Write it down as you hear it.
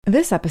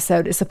This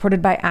episode is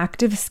supported by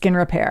Active Skin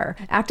Repair.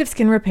 Active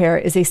Skin Repair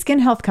is a skin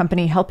health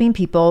company helping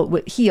people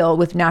heal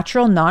with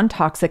natural,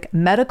 non-toxic,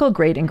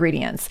 medical-grade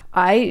ingredients.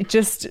 I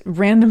just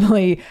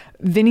randomly,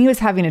 Vinny was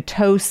having a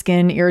toe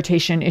skin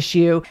irritation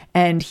issue,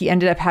 and he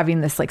ended up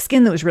having this like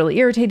skin that was really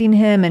irritating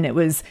him, and it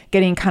was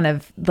getting kind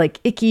of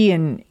like icky,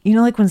 and you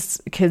know, like when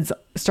kids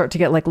start to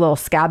get like little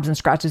scabs and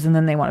scratches and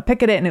then they want to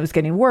pick at it, and it was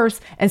getting worse.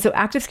 And so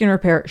Active Skin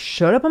Repair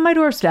showed up on my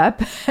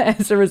doorstep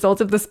as a result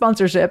of the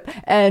sponsorship,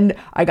 and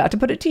I got to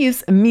put it to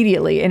use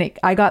immediately. And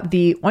I got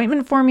the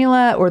ointment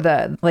formula, or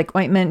the like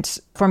ointment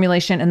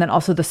formulation, and then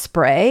also the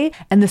spray,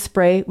 and the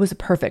spray was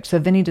perfect. So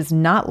Vinny does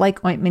not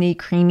like ointmenty,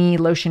 creamy,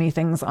 lotiony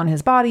things on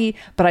his body,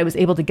 but I was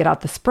able to get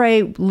out the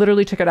spray,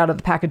 literally took it out of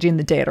the packaging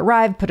the day it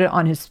arrived, put it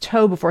on his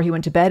toe before he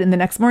went to bed. And the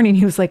next morning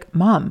he was like,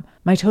 "Mom,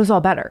 my toe's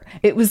all better."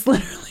 It was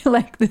literally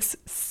like this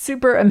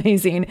super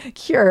amazing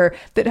cure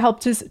that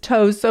helped his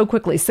toes so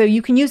quickly. So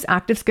you can use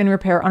Active Skin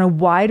Repair on a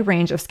wide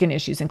range of skin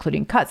issues,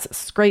 including cuts,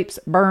 scrapes,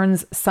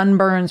 burns,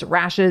 sunburns,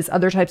 rashes,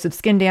 other types of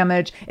skin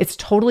damage. It's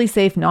totally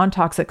safe,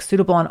 non-toxic,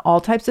 suitable on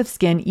all types of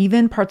skin,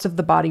 even parts of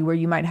the body where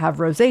you might have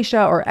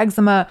rosacea or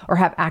eczema or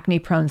have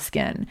acne-prone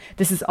skin.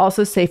 This is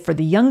also safe for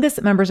the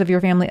youngest members of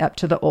your family up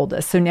to the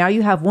oldest. So now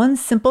you have one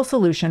simple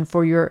solution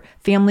for your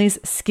family's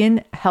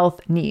skin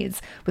health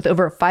needs. With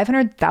over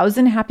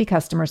 500,000 happy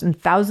customers and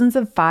thousands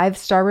of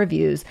 5-star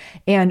reviews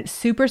and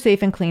super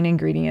safe and clean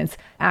ingredients,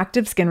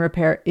 Active Skin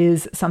Repair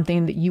is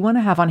something that you want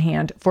to have on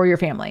hand for your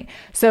family.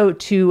 So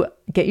to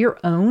get your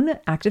own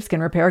Active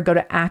Skin Repair, go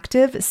to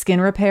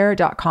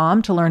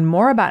activeskinrepair.com to learn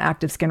more about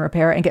Active Skin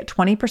Repair and get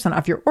 20%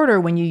 off your order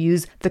when you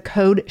use the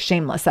code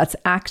SHAMELESS. That's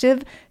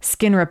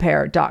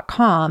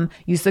activeskinrepair.com.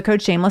 Use the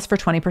code SHAMELESS for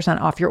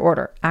 20% off your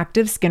order.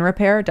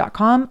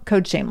 activeskinrepair.com,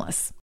 code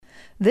SHAMELESS.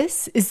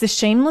 This is the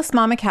Shameless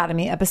Mom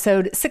Academy,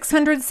 episode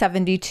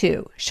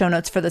 672. Show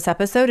notes for this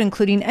episode,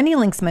 including any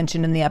links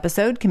mentioned in the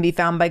episode, can be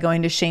found by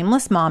going to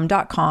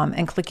shamelessmom.com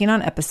and clicking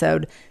on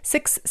episode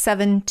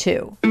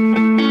 672.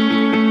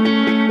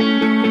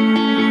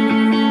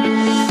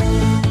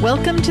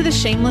 Welcome to the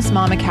Shameless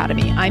Mom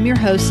Academy. I'm your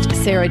host,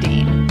 Sarah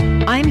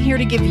Dean. I'm here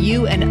to give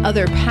you and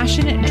other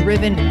passionate,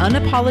 driven,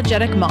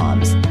 unapologetic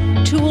moms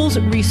tools,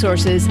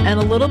 resources, and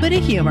a little bit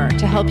of humor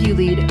to help you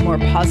lead more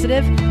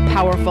positive,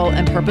 powerful,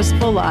 and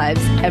purposeful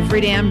lives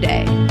every damn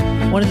day.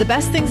 One of the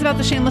best things about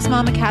the Shameless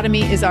Mom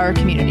Academy is our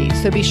community,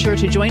 so be sure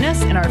to join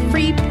us in our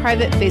free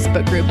private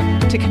Facebook group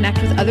to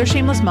connect with other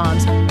shameless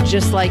moms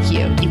just like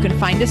you. You can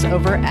find us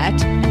over at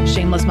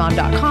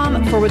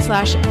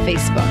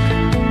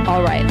shamelessmom.com/Facebook.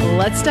 All right,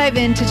 let's dive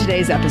into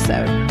today's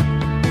episode.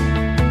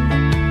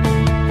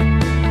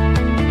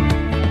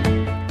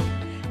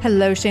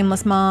 Hello,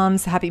 Shameless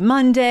Moms. Happy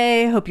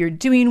Monday. Hope you're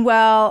doing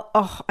well.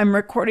 Oh, I'm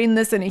recording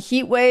this in a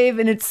heat wave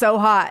and it's so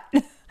hot.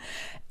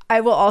 I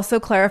will also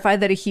clarify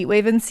that a heat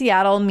wave in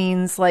Seattle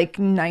means like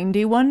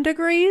 91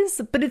 degrees,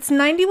 but it's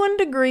 91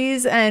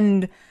 degrees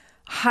and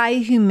high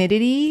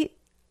humidity,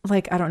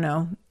 like, I don't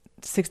know,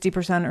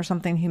 60% or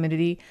something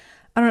humidity.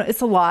 I don't know.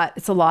 It's a lot.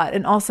 It's a lot.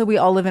 And also we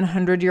all live in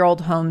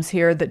 100-year-old homes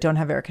here that don't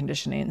have air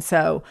conditioning.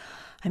 So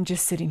I'm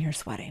just sitting here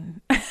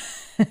sweating.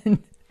 And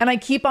I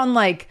keep on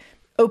like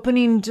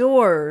opening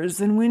doors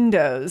and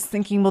windows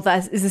thinking, well,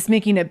 is this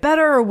making it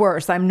better or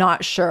worse? I'm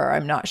not sure.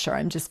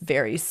 I'm just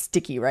very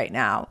sticky right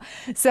now.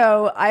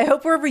 So I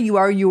hope wherever you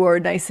are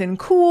nice and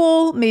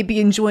cool, maybe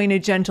enjoying a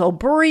gentle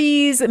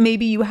breeze.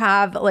 Maybe you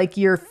have like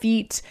your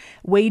feet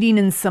wading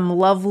in some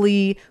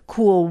lovely,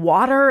 cool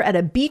water at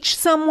a beach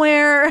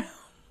somewhere.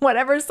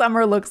 Whatever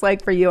summer looks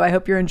like for you, I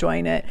hope you're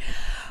enjoying it.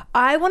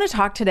 I want to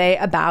talk today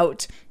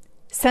about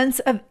sense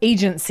of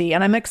agency.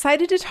 And I'm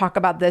excited to talk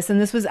about this. And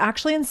this was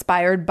actually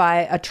inspired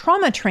by a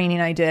trauma training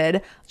I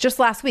did just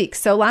last week.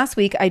 So last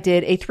week I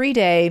did a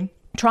 3-day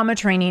trauma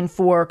training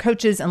for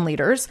coaches and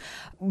leaders,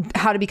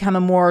 how to become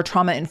a more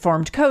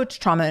trauma-informed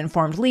coach,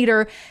 trauma-informed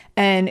leader.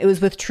 And it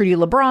was with Trudy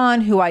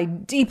LeBron, who I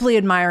deeply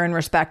admire and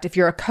respect. If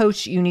you're a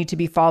coach, you need to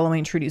be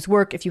following Trudy's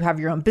work. If you have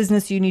your own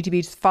business, you need to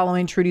be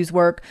following Trudy's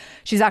work.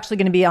 She's actually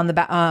going to be on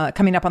the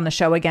coming up on the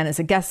show again as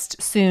a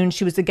guest soon.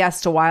 She was a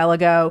guest a while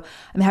ago.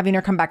 I'm having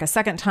her come back a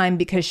second time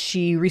because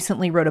she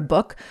recently wrote a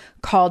book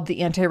called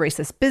The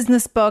Anti-Racist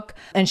Business Book,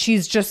 and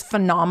she's just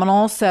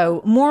phenomenal.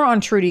 So more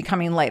on Trudy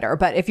coming later.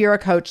 But if you're a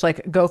coach,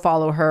 like, go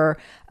follow her,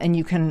 and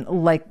you can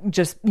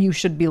you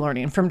should be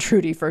learning from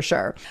Trudy for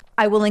sure.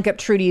 I will link up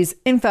Trudy's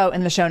info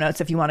in the show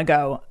notes if you want to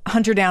go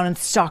hunt her down and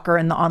stalk her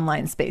in the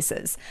online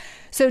spaces.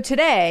 So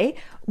today,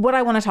 what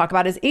I want to talk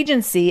about is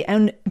agency.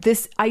 And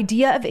this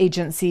idea of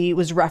agency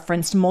was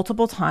referenced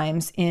multiple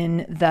times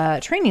in the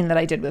training that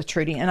I did with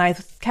Trudy. And I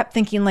kept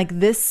thinking like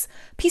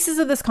pieces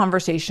of this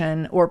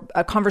conversation or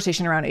a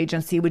conversation around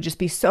agency would just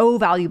be so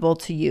valuable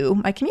to you,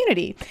 my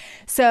community.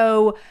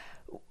 So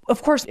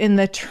Of course, in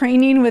the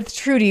training with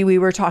Trudy, we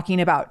were talking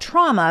about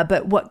trauma,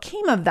 but what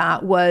came of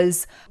that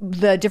was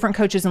the different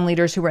coaches and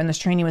leaders who were in this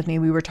training with me.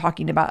 We were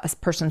talking about a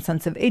person's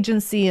sense of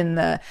agency and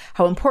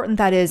how important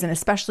that is. And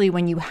especially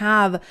when you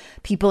have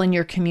people in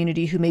your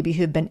community who maybe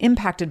have been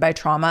impacted by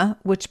trauma,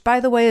 which by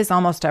the way is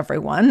almost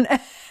everyone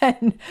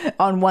and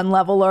on one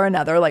level or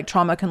another. Like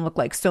trauma can look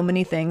like so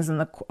many things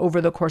over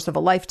the course of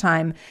a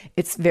lifetime.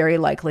 It's very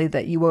likely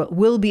that you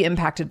will be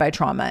impacted by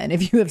trauma. And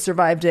if you have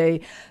survived a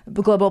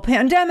global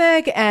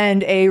pandemic and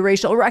a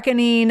racial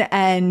reckoning,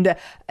 and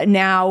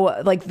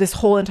now like this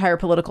whole entire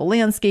political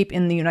landscape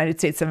in the United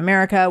States of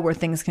America, where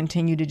things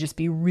continue to just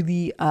be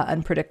really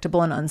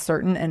unpredictable and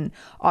uncertain and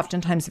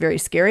oftentimes very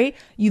scary,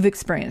 you've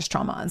experienced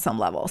trauma on some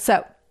level.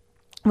 So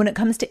when it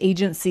comes to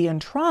agency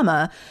and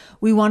trauma,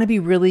 we want to be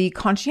really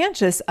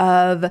conscientious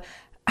of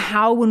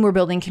how, when we're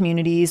building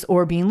communities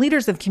or being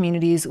leaders of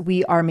communities,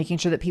 we are making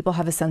sure that people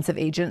have a sense of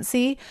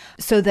agency,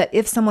 so that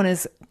if someone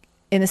is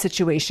in a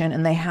situation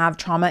and they have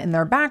trauma in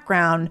their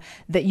background,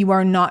 that you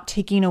are not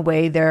taking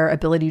away their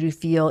ability to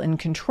feel in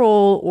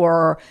control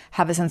or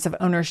have a sense of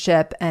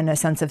ownership and a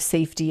sense of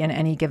safety in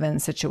any given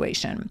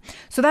situation.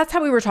 So that's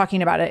how we were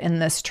talking about it in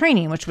this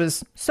training, which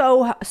was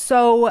so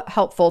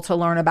helpful to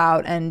learn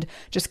about and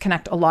just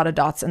connect a lot of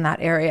dots in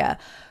that area.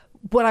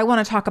 What I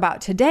want to talk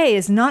about today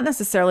is not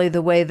necessarily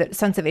the way that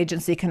sense of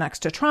agency connects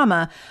to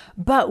trauma,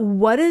 but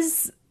what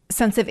is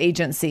sense of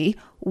agency?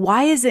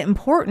 Why is it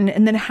important?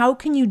 And then how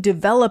can you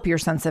develop your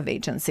sense of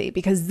agency?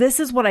 Because this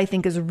is what I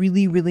think is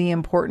really, really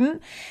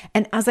important.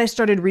 And as I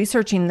started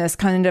researching this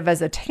kind of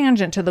as a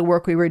tangent to the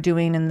work we were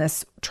doing in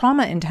this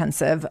trauma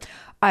intensive,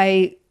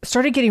 I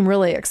started getting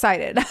really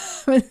excited.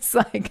 It's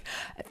like,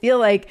 I feel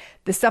like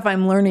the stuff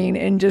I'm learning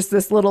in just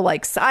this little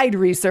like side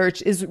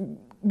research is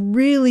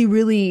really,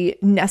 really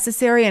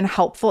necessary and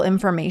helpful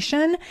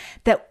information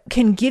that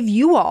can give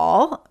you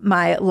all,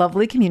 my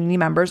lovely community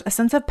members, a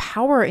sense of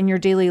power in your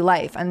daily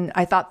life. And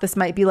I thought this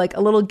might be like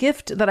a little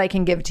gift that I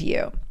can give to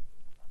you.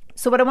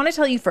 So what I want to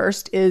tell you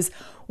first is,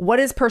 what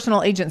is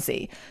personal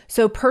agency?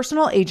 So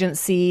personal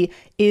agency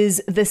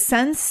is the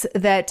sense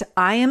that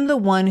I am the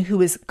one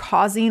who is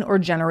causing or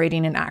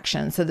generating an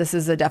action. So this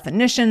is a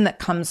definition that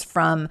comes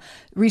from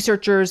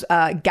researchers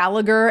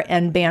Gallagher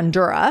and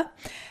Bandura.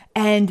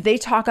 And they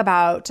talk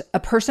about a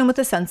person with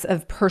a sense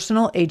of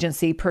personal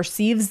agency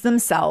perceives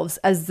themselves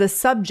as the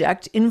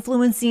subject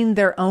influencing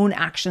their own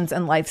actions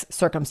and life's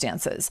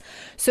circumstances.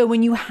 So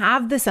when you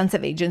have the sense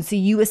of agency,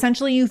 you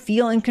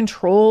feel in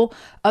control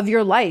of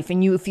your life,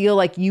 and you feel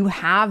like you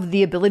have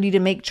the ability to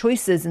make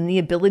choices and the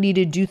ability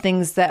to do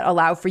things that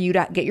allow for you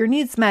to get your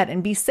needs met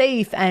and be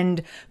safe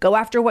and go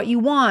after what you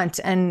want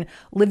and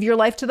live your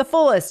life to the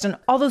fullest and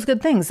all those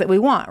good things that we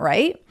want,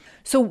 right?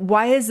 So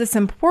why is this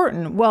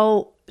important?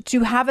 Well,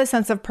 to have a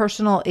sense of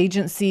personal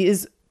agency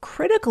is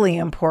critically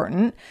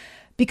important,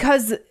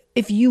 because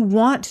if you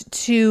want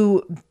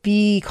to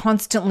be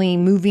constantly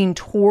moving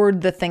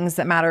toward the things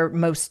that matter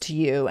most to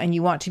you, and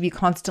you want to be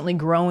constantly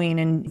growing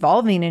and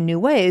evolving in new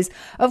ways,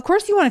 of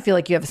course you want to feel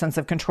like you have a sense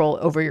of control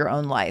over your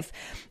own life.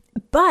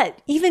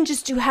 But even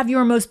just to have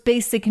your most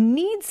basic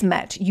needs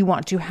met, you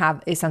want to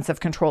have a sense of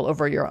control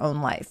over your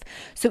own life.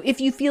 So if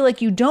you feel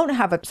like you don't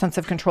have a sense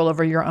of control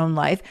over your own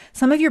life,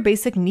 some of your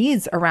basic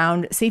needs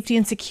around safety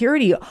and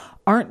security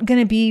aren't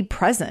going to be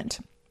present.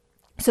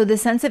 So the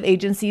sense of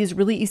agency is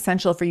really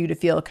essential for you to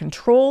feel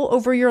control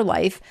over your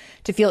life,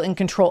 to feel in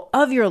control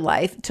of your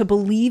life, to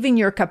believe in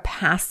your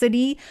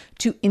capacity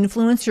to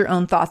influence your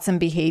own thoughts and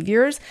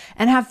behaviors,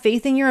 and have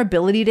faith in your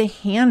ability to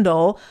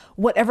handle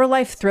whatever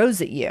life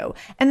throws at you.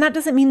 And that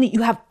doesn't mean that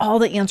you have all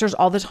the answers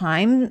all the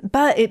time,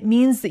 but it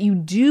means that you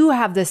do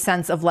have this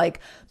sense of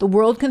like, the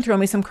world can throw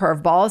me some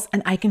curveballs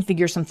and I can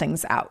figure some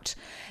things out.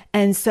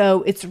 And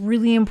so it's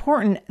really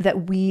important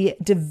that we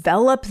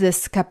develop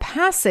this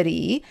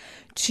capacity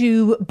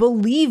to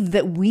believe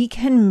that we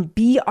can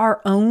be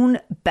our own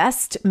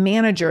best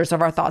managers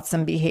of our thoughts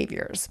and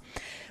behaviors.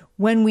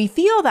 When we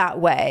feel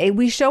that way,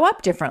 we show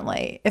up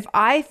differently. If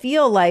I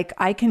feel like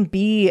I can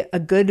be a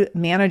good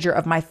manager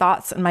of my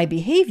thoughts and my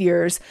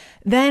behaviors,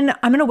 then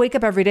I'm going to wake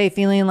up every day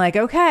feeling like,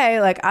 okay,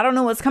 like I don't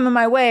know what's coming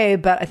my way,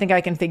 but I think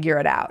I can figure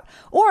it out.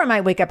 Or I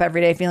might wake up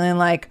every day feeling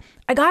like,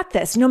 I got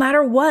this no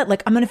matter what,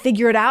 like I'm going to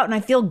figure it out and I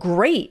feel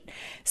great.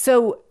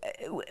 So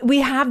we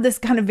have this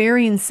kind of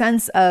varying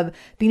sense of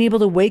being able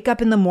to wake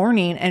up in the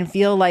morning and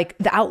feel like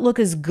the outlook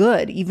is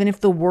good, even if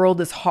the world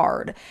is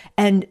hard.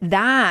 And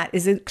that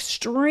is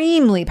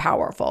extremely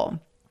powerful.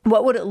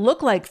 What would it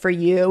look like for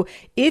you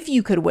if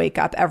you could wake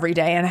up every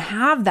day and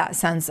have that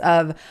sense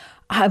of,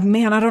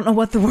 man, I don't know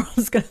what the world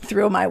is going to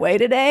throw my way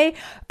today,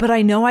 but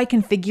I know I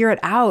can figure it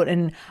out.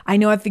 And I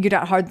know I've figured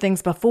out hard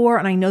things before.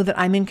 And I know that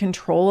I'm in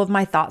control of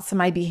my thoughts and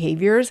my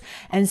behaviors.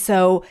 And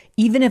so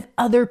even if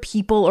other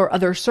people or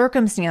other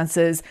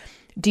circumstances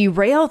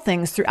derail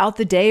things throughout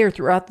the day or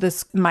throughout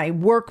my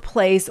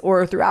workplace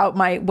or throughout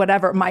my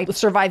whatever, my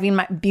surviving,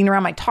 being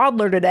around my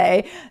toddler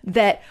today,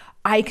 that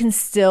I can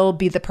still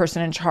be the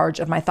person in charge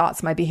of my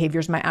thoughts, my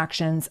behaviors, my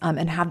actions,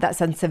 and have that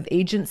sense of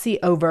agency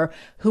over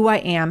who I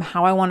am,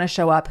 how I want to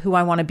show up, who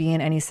I want to be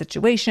in any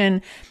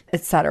situation,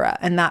 etc.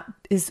 And that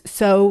is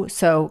so,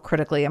 so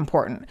critically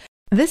important.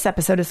 This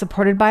episode is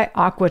supported by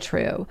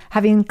AquaTrue.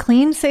 Having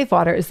clean, safe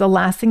water is the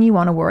last thing you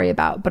want to worry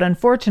about. But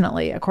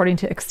unfortunately, according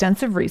to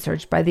extensive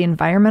research by the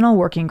Environmental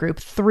Working Group,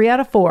 3 out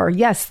of 4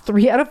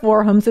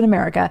 homes in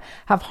America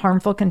have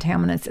harmful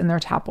contaminants in their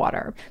tap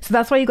water. So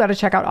that's why you got to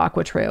check out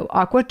AquaTrue.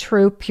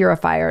 AquaTrue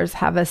purifiers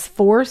have a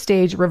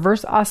 4-stage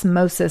reverse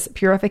osmosis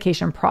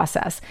purification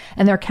process.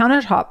 And their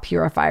countertop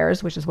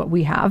purifiers, which is what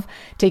we have,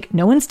 take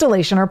no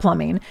installation or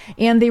plumbing.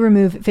 And they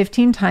remove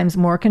 15 times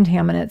more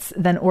contaminants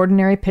than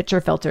ordinary pitcher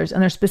filters.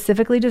 And they're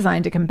specifically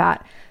designed to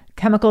combat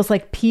chemicals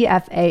like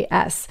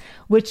PFAS,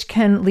 which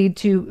can lead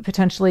to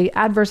potentially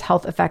adverse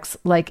health effects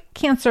like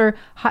cancer,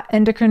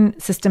 endocrine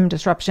system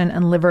disruption,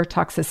 and liver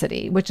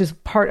toxicity, which is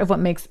part of what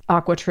makes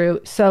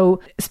AquaTrue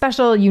so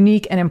special,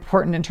 unique, and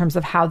important in terms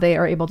of how they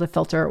are able to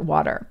filter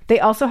water. They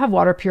also have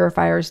water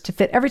purifiers to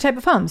fit every type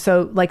of home.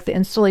 So like the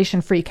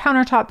installation-free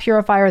countertop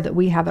purifier that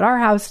we have at our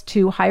house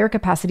to higher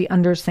capacity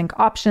under sink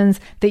options.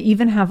 They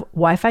even have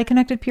Wi-Fi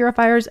connected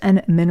purifiers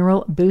and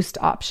mineral boost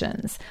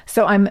options.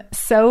 So I'm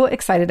so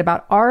excited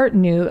about our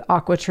new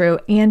AquaTrue.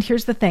 And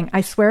here's the thing.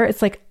 I swear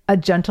it's like a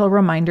gentle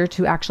reminder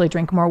to actually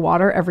drink more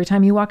water every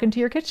time you walk into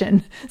your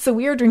kitchen. So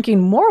we are drinking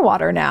more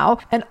water now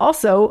and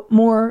also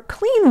more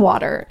clean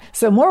water.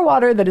 So more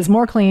water that is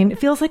more clean. It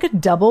feels like a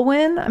double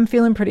win. I'm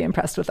feeling pretty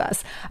impressed with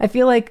us. I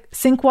feel like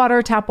sink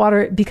water, tap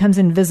water becomes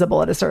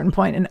invisible at a certain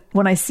point. And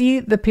when I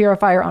see the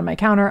purifier on my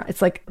counter,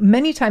 it's like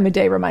many times a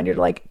day reminder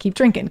to like, keep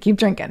drinking, keep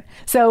drinking.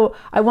 So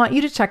I want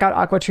you to check out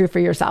AquaTrue for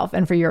yourself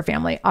and for your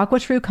family.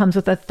 AquaTrue comes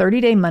with a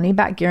 30-day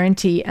money-back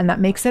guarantee, and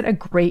that makes it a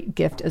great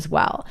gift as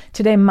well.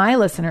 Today, my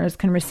listeners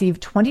can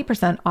receive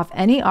 20% off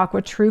any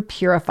AquaTrue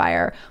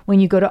purifier when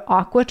you go to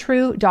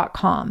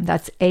aquatrue.com.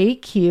 That's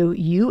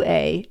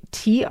AQUATRU.com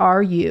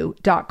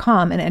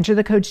and enter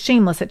the code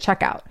shameless at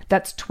checkout.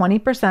 That's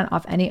 20%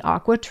 off any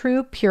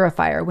AquaTrue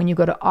purifier when you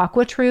go to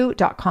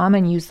aquatrue.com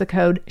and use the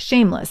code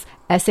shameless,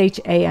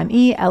 SHAMELESS.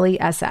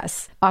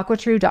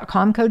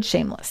 aquatrue.com code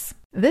shameless.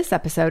 This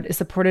episode is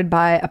supported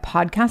by a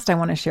podcast I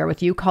want to share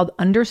with you called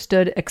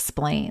Understood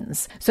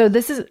Explains. So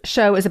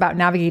show is about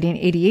navigating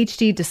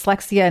ADHD,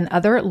 dyslexia, and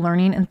other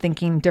learning and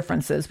thinking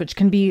differences, which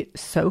can be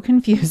so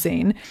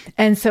confusing.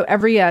 And so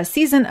every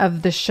season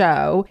of the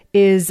show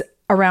is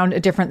around a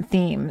different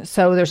theme.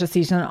 So there's a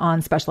season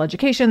on special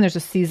education, there's a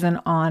season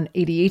on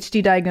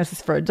ADHD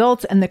diagnosis for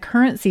adults, and the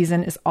current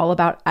season is all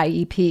about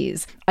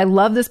IEPs. I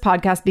love this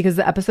podcast because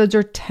the episodes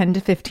are 10 to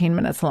 15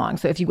 minutes long.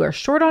 So if you are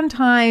short on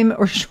time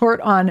or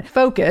short on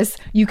focus,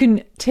 you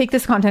can take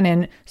this content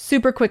in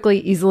super quickly,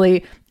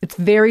 easily. It's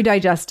very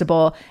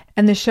digestible.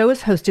 And the show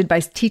is hosted by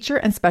teacher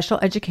and special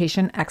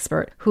education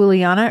expert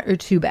Juliana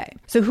Urtubey.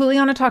 So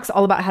Juliana talks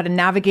all about how to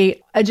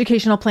navigate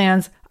educational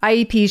plans,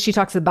 IEPs. She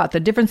talks about the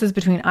differences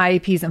between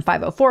IEPs and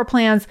 504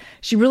 plans.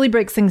 She really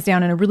breaks things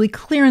down in a really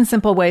clear and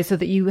simple way so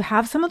that you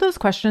have some of those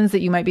questions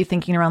that you might be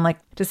thinking around, like,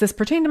 does this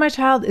pertain to my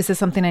child? Is this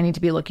something I need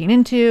to be looking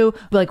into?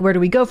 Like, where do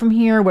we go from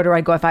here? Where do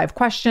I go if I have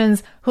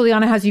questions?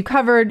 Juliana has you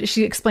covered.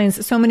 She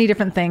explains so many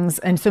different things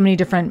and so many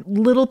different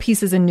little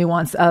pieces and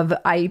nuance of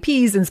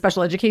IEPs and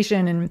special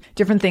education and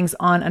different things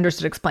on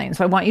Understood Explains.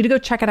 So I want you to go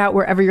check it out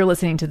wherever you're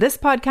listening to this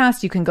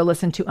podcast. You can go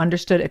listen to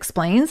Understood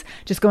Explains.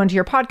 Just go into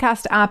your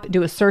podcast app,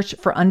 do a search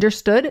for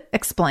Understood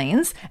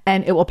Explains,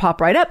 and it will pop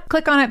right up.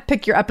 Click on it,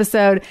 pick your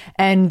episode,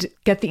 and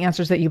get the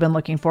answers that you've been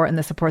looking for and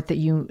the support that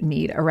you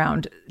need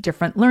around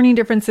different learning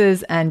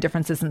differences and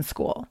differences in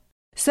school.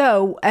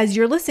 So as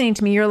you're listening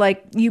to me, you're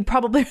like, you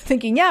probably are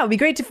thinking, yeah, it would be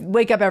great to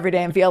wake up every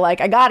day and feel like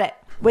I got it.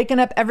 Waking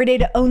up every day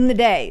to own the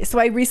day. So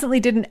I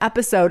recently did an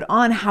episode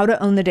on how to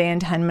own the day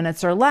in 10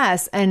 minutes or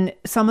less. And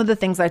some of the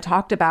things I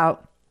talked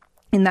about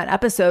in that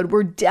episode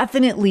were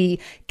definitely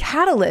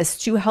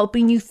catalysts to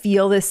helping you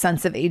feel this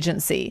sense of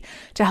agency,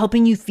 to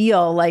helping you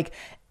feel like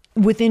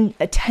within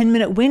a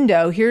 10-minute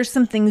window, here's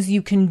some things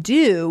you can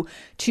do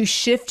to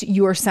shift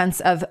your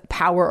sense of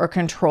power or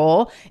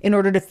control in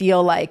order to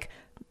feel like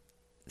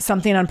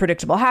something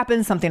unpredictable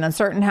happened, something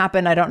uncertain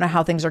happened. I don't know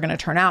how things are going to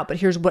turn out, but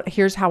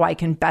here's how I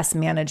can best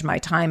manage my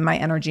time, my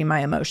energy,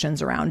 my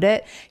emotions around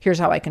it. Here's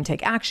how I can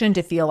take action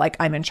to feel like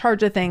I'm in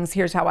charge of things.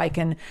 Here's how I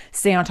can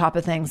stay on top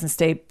of things and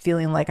stay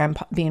feeling like I'm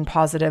being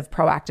positive,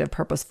 proactive,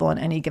 purposeful in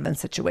any given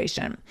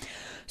situation.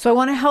 So I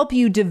want to help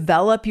you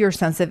develop your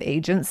sense of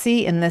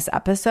agency in this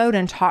episode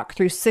and talk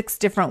through 6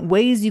 different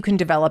ways you can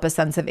develop a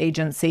sense of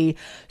agency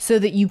so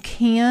that you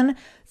can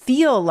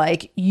feel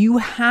like you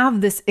have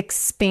this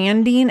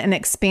expanding and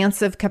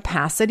expansive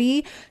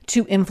capacity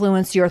to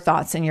influence your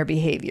thoughts and your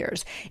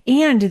behaviors.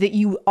 And that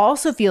you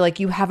also feel like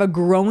you have a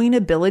growing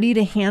ability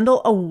to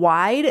handle a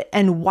wide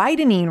and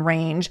widening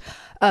range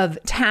of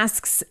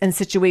tasks and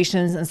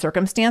situations and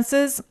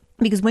circumstances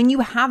Because when you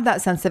have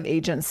that sense of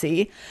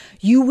agency,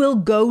 you will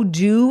go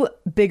do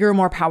bigger,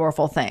 more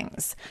powerful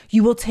things.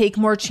 You will take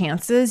more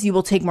chances. You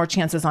will take more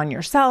chances on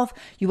yourself.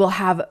 You will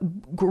have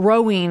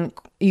growing,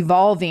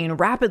 evolving,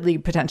 rapidly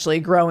potentially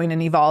growing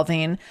and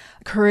evolving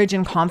courage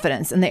and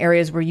confidence in the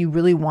areas where you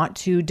really want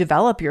to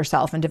develop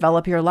yourself and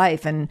develop your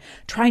life and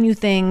try new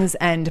things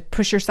and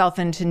push yourself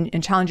into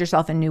and challenge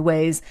yourself in new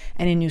ways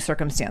and in new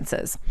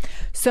circumstances.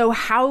 So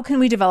how can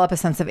we develop a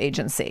sense of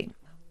agency?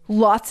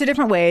 Lots of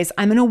different ways.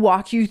 I'm going to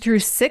walk you through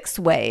 6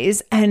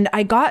 ways. And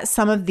I got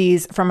some of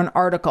these from an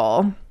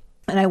article,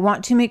 and I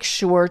want to make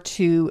sure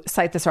to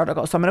cite this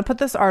article. So I'm going to put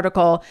this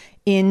article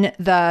in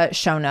the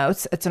show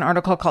notes. It's an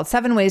article called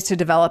 7 Ways to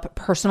Develop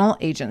Personal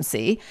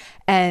Agency.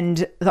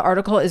 And the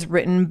article is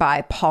written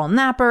by Paul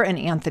Napper and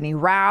Anthony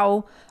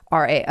Rao,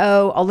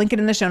 RAO. I'll link it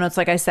in the show notes,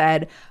 like I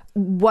said.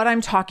 What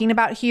I'm talking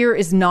about here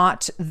is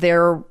not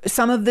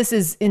some of this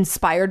is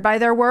inspired by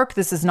their work.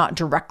 This is not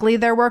directly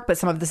their work, but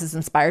some of this is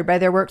inspired by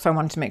their work. So I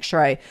wanted to make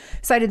sure I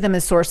cited them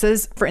as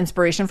sources for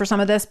inspiration for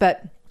some of this,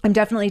 but I'm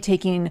definitely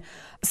taking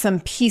some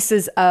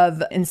pieces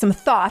of and some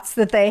thoughts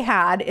that they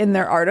had in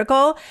their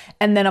article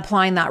and then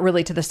applying that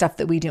really to the stuff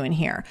that we do in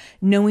here.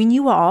 Knowing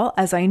you all,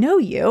 as I know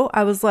you,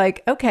 I was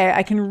like, okay,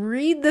 I can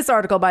read this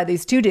article by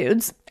these 2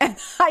 dudes and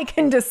I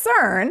can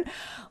discern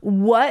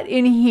what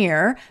in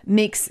here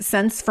makes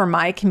sense for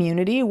my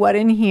community, what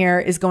in here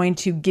is going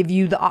to give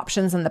you the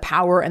options and the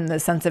power and the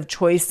sense of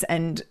choice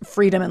and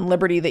freedom and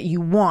liberty that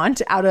you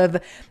want out of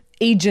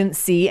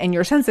agency and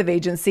your sense of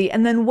agency.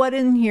 And then what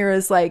in here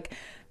is like,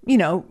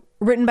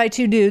 written by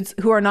 2 dudes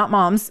who are not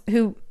moms,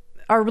 who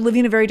are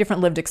living a very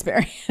different lived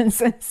experience.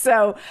 And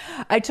so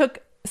I took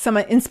some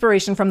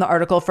inspiration from the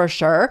article for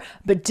sure,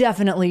 but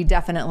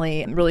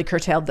definitely really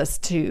curtailed this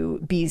to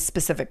be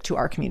specific to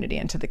our community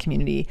and to the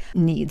community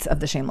needs of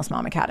the Shameless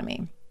Mom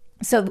Academy.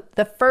 So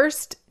the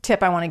first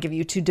tip I want to give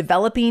you to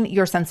developing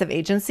your sense of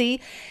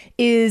agency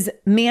is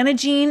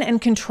managing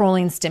and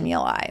controlling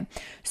stimuli.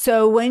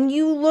 So when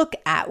you look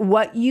at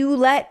what you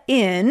let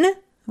in,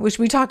 which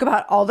we talk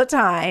about all the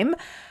time,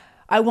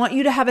 I want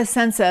you to have a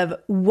sense of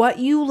what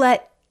you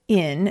let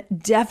in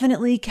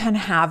definitely can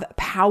have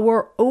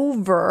power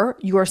over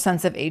your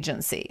sense of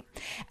agency.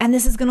 And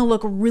this is going to look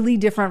really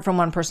different from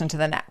one person to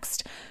the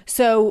next.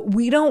 So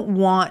we don't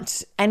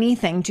want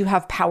anything to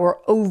have power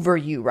over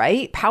you,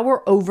 right?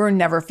 Power over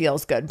never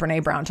feels good.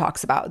 Brene Brown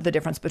talks about the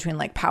difference between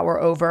like power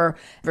over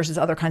versus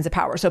other kinds of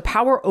power. So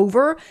power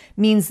over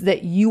means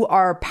that you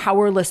are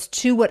powerless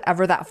to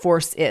whatever that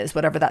force is,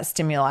 whatever that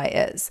stimuli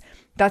is.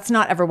 That's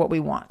not ever what we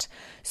want.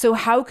 So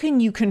how can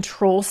you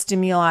control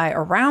stimuli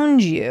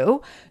around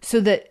you so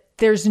that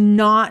there's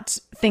not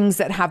things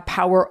that have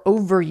power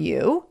over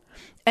you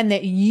and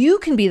that you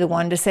can be the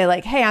one to say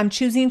like, hey, I'm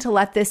choosing to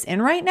let this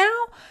in right now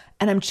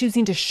and I'm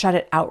choosing to shut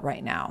it out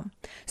right now.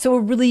 So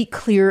a really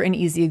clear and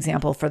easy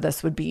example for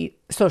this would be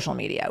social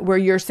media, where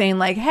you're saying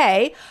like,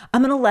 hey,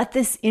 I'm going to let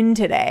this in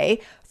today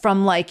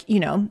from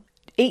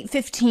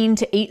 8:15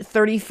 to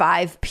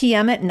 8:35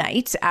 p.m. at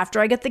night. After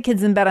I get the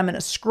kids in bed, I'm going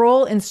to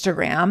scroll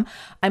Instagram.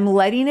 I'm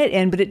letting it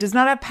in, but it does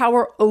not have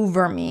power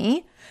over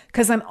me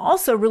because I'm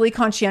also really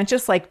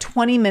conscientious, like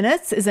 20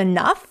 minutes is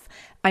enough.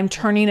 I'm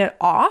turning it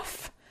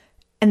off.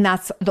 And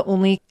that's the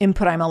only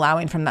input I'm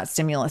allowing from that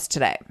stimulus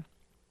today.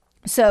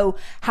 So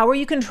how are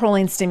you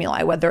controlling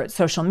stimuli, whether it's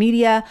social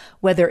media,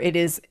 whether it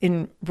is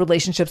in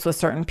relationships with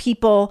certain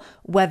people,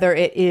 whether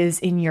it is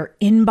in your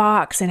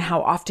inbox and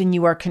how often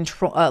you are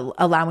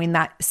allowing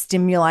that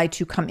stimuli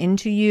to come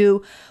into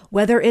you,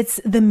 whether it's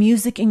the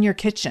music in your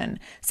kitchen.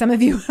 Some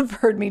of you have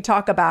heard me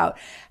talk about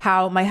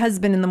how my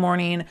husband in the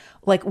morning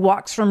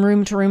walks from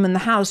room to room in the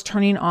house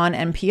turning on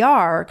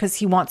NPR because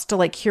he wants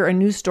to hear a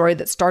news story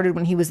that started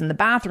when he was in the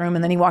bathroom,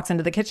 and then he walks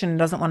into the kitchen and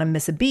doesn't want to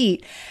miss a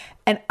beat.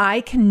 And I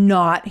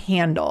cannot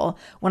handle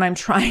when I'm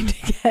trying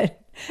to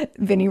get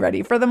Vinny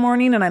ready for the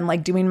morning and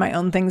I'm doing my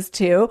own things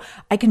too.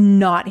 I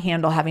cannot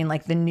handle having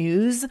the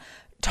news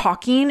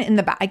talking in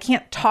the back. I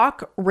can't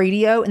talk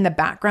radio in the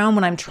background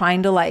when I'm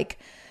trying to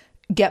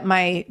get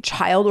my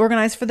child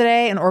organized for the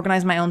day and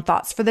organize my own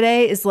thoughts for the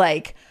day.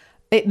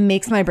 It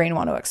makes my brain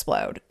want to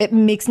explode. It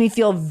makes me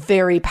feel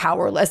very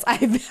powerless. I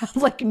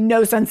have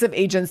no sense of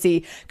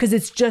agency because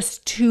it's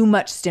just too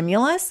much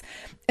stimulus.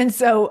 And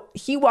so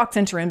he walks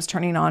into rooms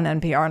turning on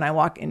NPR and I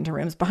walk into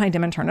rooms behind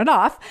him and turn it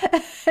off.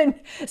 And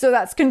so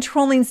that's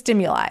controlling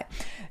stimuli,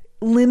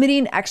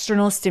 limiting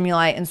external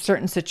stimuli in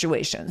certain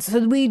situations.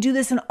 So we do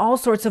this in all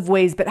sorts of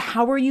ways, but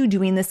how are you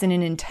doing this in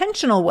an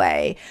intentional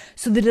way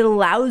so that it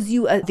allows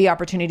you the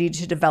opportunity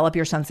to develop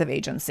your sense of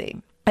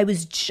agency? I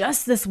was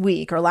just this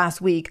week or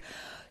last week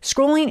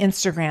scrolling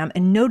Instagram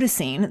and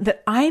noticing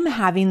that I'm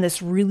having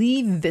this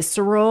really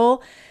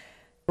visceral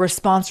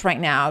response right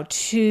now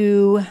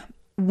to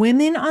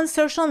women on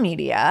social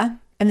media.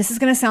 And this is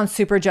going to sound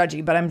super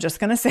judgy, but I'm just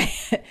going to say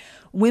it.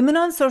 Women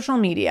on social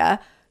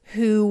media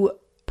who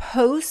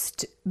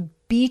post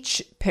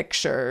beach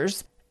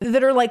pictures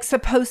that are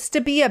supposed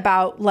to be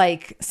about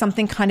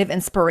something kind of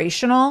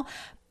inspirational,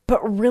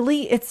 but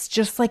really it's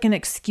just an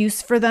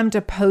excuse for them to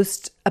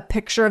post a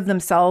picture of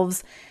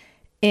themselves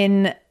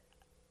in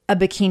a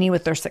bikini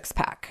with their six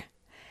pack.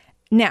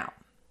 Now,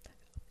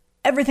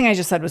 everything I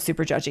just said was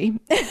super judgy.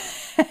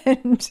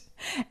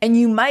 and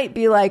you might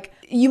be like,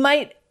 you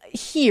might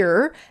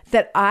hear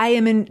that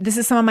this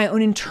is some of my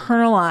own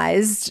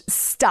internalized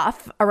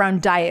stuff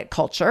around diet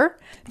culture,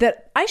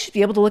 that I should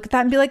be able to look at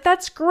that and be like,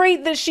 that's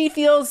great that she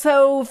feels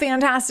so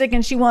fantastic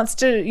and she wants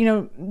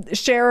to,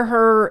 share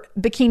her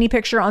bikini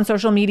picture on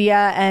social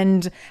media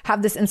and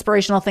have this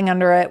inspirational thing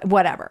under it,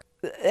 whatever.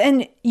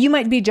 And you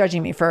might be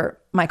judging me for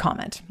my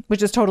comment,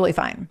 which is totally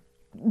fine.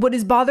 What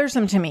is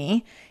bothersome to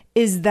me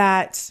is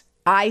that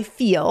I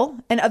feel,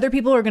 and other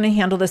people are going to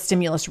handle the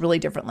stimulus really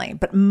differently,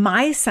 but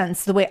my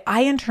sense, the way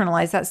I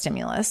internalize that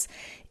stimulus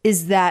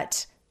is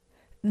that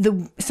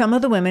some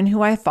of the women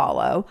who I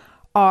follow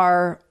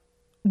are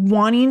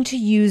wanting to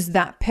use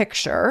that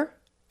picture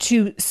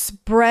to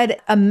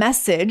spread a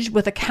message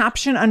with a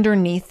caption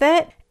underneath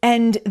it.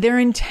 And their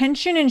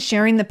intention in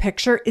sharing the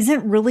picture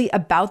isn't really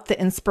about the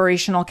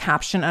inspirational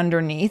caption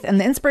underneath. And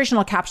the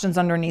inspirational captions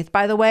underneath,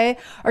 by the way,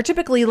 are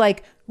typically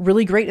like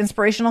really great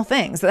inspirational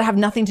things that have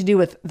nothing to do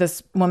with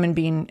this woman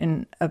being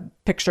in a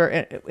picture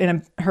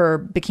in her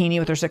bikini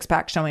with her six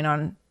pack showing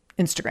on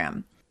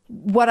Instagram.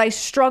 What I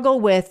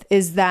struggle with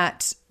is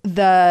that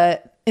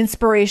the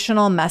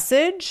inspirational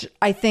message,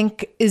 I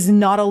think, is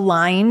not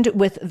aligned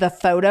with the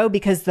photo,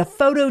 because the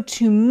photo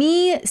to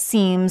me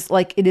seems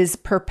like it is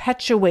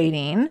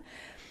perpetuating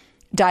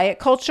diet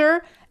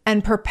culture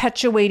and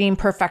perpetuating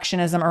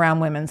perfectionism around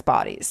women's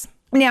bodies.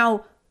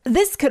 Now,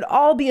 this could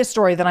all be a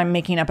story that I'm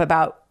making up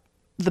about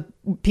the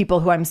people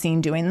who I'm seeing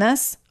doing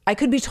this. I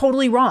could be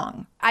totally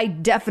wrong. I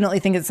definitely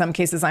think in some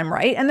cases I'm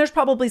right, and there's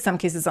probably some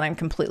cases that I'm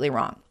completely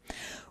wrong.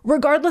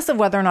 Regardless of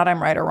whether or not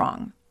I'm right or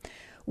wrong,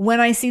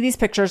 when I see these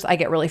pictures, I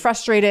get really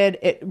frustrated.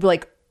 It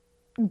like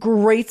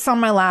grates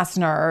on my last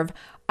nerve.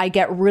 I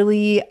get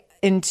really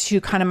into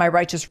kind of my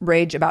righteous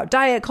rage about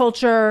diet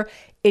culture.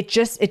 It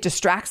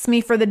distracts me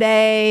for the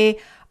day.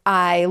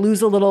 I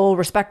lose a little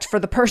respect for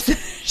the person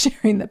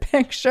sharing the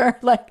picture.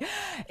 Like,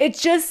 it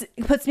just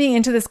puts me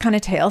into this kind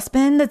of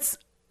tailspin that's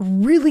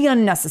really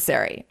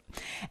unnecessary.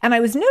 And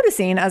I was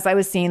noticing as I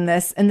was seeing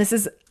this, and this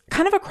is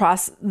kind of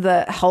across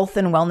the health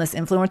and wellness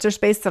influencer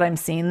space that I'm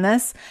seeing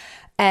this,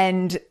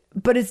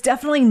 but it's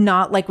definitely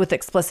not like with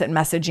explicit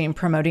messaging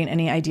promoting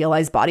any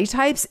idealized body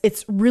types.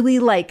 It's really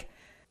like,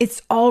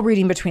 it's all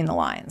reading between the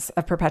lines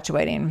of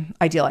perpetuating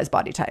idealized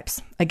body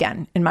types,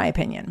 again, in my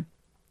opinion.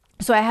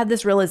 So I had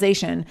this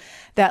realization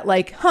that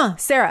like,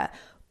 Sarah,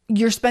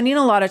 you're spending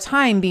a lot of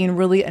time being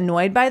really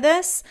annoyed by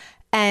this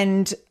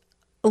and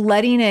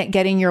letting it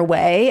get in your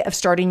way of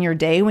starting your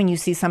day when you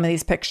see some of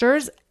these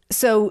pictures.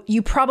 So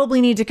you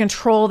probably need to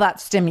control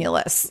that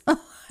stimulus.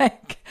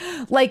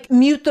 Like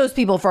mute those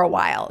people for a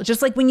while.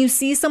 Just like when you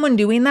see someone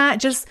doing that,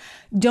 just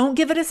don't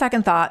give it a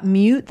second thought.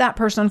 Mute that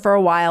person for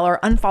a while or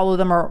unfollow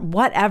them or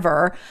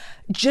whatever,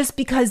 just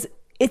because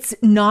it's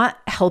not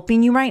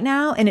helping you right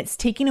now and it's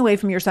taking away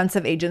from your sense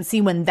of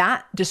agency when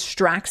that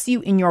distracts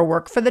you in your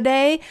work for the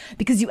day,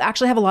 because you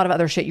actually have a lot of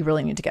other shit you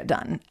really need to get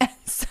done. And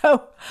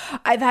so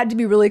I've had to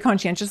be really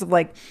conscientious of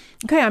like,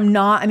 okay, I'm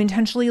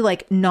intentionally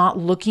like not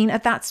looking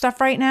at that stuff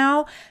right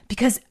now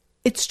because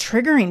it's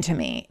triggering to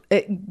me.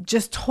 It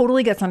just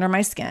totally gets under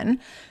my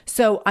skin.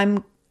 So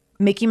I'm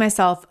making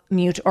myself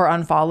mute or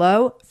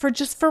unfollow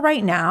for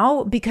right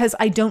now, because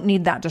I don't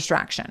need that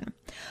distraction.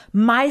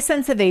 My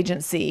sense of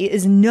agency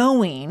is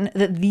knowing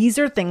that these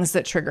are things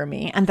that trigger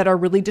me and that are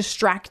really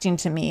distracting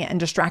to me and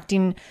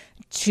distracting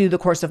to the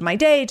course of my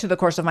day, to the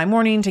course of my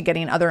morning, to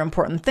getting other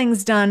important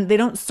things done. They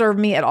don't serve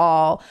me at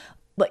all.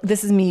 Like,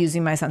 this is me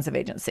using my sense of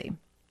agency.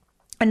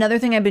 Another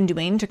thing I've been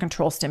doing to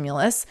control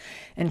stimulus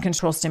and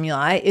control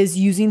stimuli is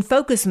using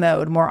focus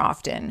mode more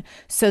often,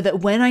 so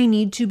that when I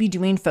need to be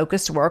doing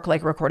focused work,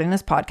 like recording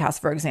this podcast,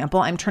 for example,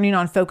 I'm turning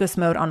on focus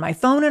mode on my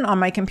phone and on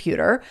my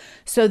computer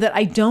so that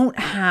I don't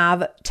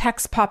have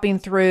text popping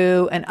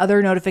through and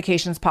other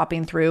notifications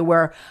popping through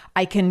where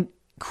I can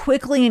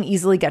quickly and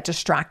easily get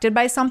distracted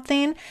by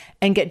something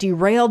and get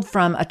derailed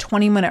from a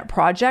 20-minute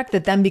project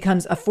that then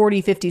becomes a 40,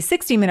 50,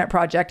 60-minute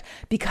project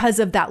because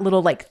of that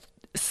little like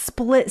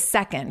split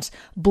second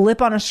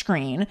blip on a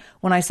screen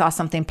when I saw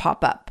something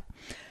pop up.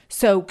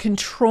 So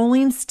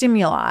controlling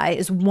stimuli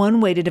is one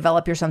way to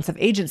develop your sense of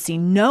agency,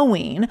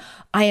 knowing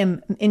I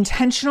am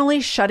intentionally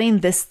shutting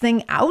this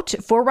thing out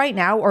for right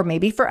now or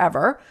maybe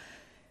forever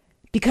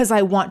because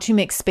I want to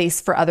make space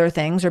for other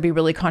things or be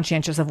really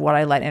conscientious of what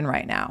I let in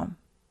right now.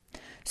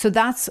 So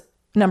that's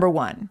number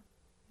one.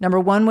 Number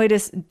one way to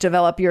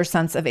develop your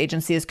sense of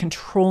agency is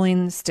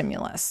controlling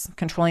stimulus,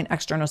 controlling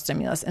external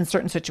stimulus in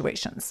certain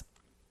situations.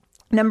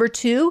 Number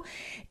two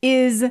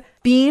is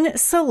being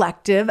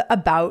selective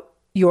about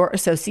your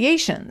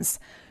associations.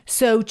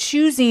 So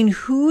choosing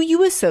who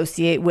you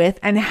associate with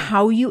and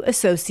how you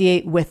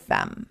associate with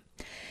them.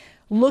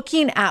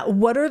 Looking at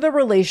what are the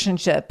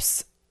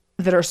relationships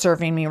that are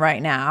serving me right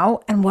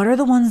now and what are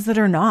the ones that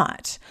are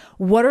not.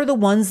 What are the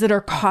ones that are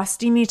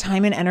costing me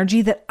time and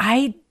energy that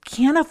I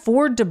can't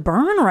afford to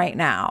burn right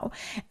now?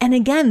 And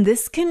again,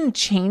 this can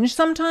change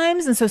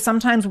sometimes. And so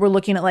sometimes we're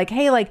looking at like,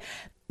 hey, like,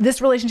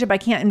 this relationship I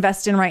can't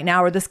invest in right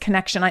now, or this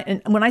connection.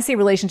 And when I say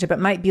relationship, it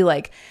might be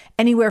like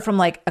anywhere from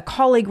like a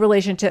colleague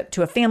relationship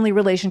to a family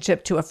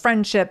relationship to a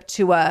friendship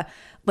to a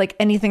like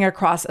anything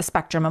across a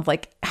spectrum of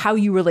like how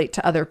you relate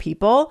to other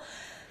people.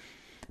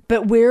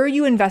 But where are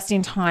you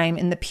investing time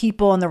in the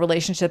people and the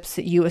relationships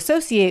that you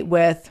associate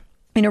with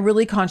in a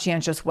really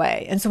conscientious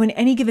way? And so in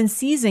any given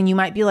season, you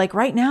might be like,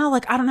 right now,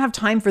 like, I don't have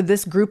time for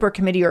this group or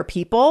committee or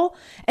people,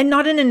 and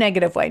not in a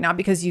negative way, not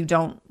because you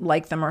don't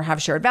like them or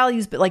have shared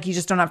values, but like you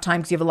just don't have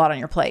time because you have a lot on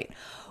your plate.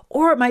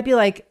 Or it might be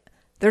like,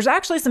 there's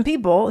actually some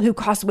people who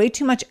cost way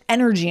too much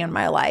energy in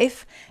my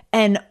life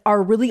and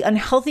are really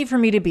unhealthy for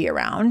me to be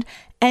around.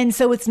 And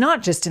so it's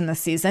not just in this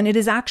season. It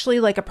is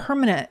actually like a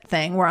permanent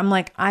thing where I'm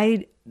like,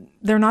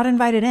 they're not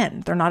invited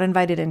in. They're not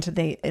invited into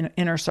the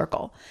inner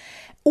circle.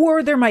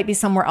 Or there might be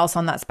somewhere else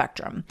on that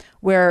spectrum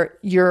where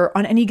you're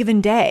on any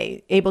given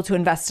day able to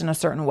invest in a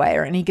certain way,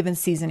 or any given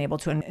season able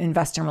to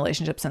invest in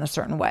relationships in a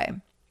certain way.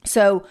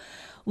 So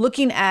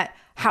looking at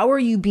how are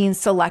you being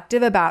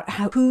selective about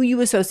who you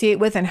associate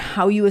with and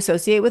how you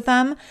associate with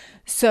them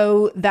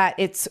so that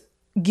it's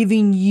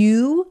giving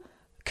you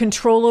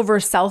control over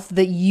self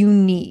that you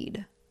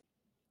need.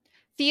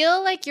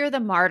 Feel like you're the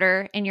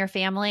martyr in your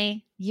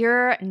family?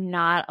 You're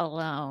not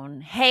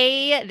alone.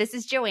 Hey, this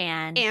is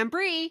Joanne. And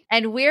Brie.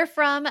 And we're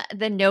from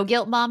the No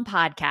Guilt Mom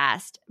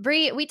podcast.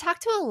 Brie, we talk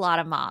to a lot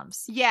of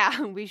moms.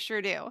 Yeah, we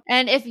sure do.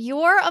 And if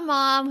you're a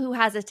mom who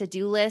has a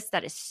to-do list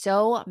that is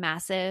so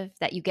massive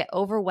that you get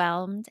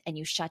overwhelmed and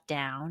you shut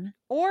down,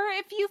 or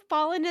if you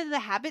fall into the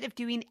habit of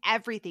doing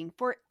everything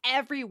for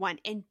everyone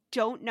and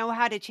don't know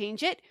how to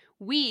change it,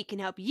 we can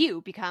help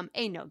you become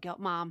a no-guilt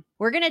mom.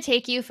 we're going to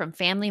take you from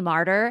family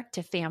martyr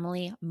to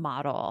family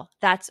model.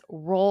 That's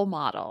role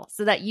model,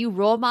 so that you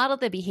role model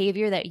the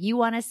behavior that you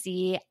want to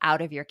see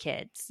out of your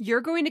kids. You're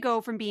going to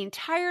go from being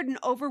tired and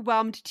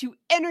overwhelmed to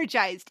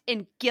energized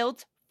and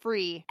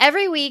guilt-free.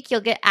 Every week, you'll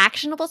get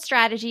actionable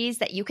strategies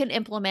that you can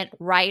implement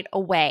right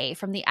away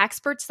from the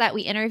experts that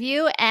we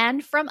interview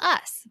and from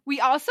us. We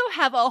also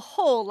have a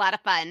whole lot of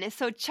fun,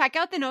 so check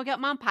out the No Guilt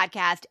Mom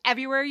podcast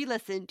everywhere you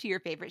listen to your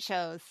favorite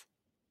shows.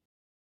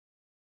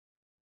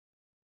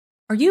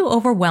 Are you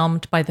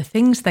overwhelmed by the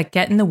things that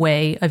get in the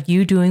way of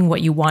you doing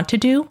what you want to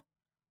do?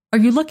 Are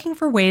you looking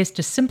for ways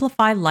to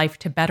simplify life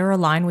to better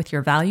align with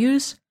your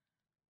values?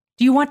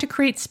 Do you want to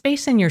create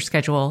space in your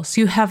schedule so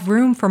you have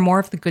room for more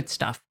of the good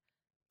stuff?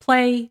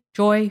 Play,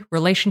 joy,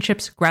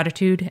 relationships,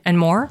 gratitude, and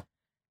more?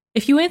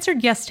 If you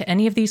answered yes to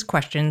any of these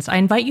questions, I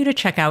invite you to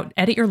check out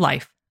Edit Your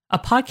Life, a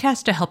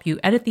podcast to help you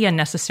edit the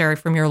unnecessary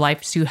from your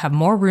life so you have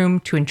more room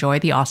to enjoy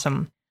the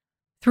awesome.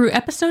 Through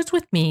episodes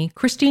with me,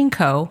 Christine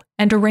Coe,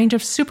 and a range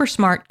of super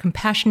smart,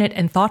 compassionate,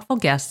 and thoughtful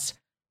guests,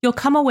 you'll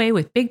come away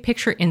with big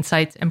picture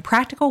insights and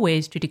practical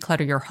ways to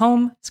declutter your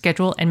home,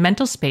 schedule, and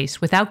mental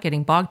space without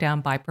getting bogged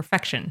down by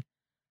perfection.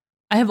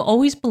 I have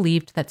always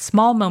believed that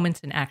small moments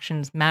and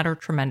actions matter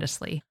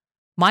tremendously.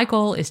 My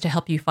goal is to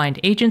help you find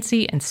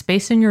agency and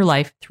space in your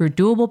life through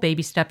doable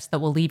baby steps that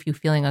will leave you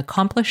feeling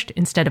accomplished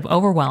instead of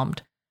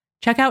overwhelmed.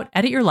 Check out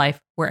Edit Your Life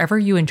wherever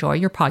you enjoy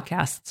your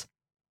podcasts.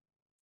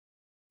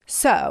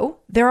 So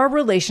there are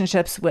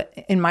relationships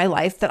in my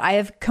life that I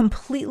have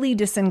completely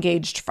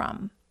disengaged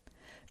from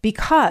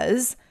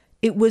because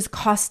it was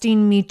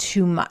costing me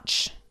too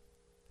much.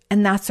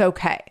 And that's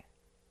okay.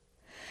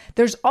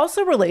 There's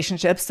also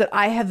relationships that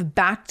I have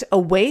backed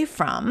away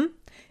from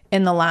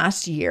in the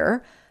last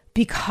year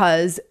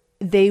because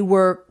they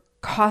were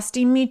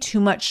costing me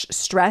too much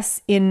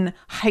stress in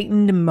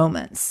heightened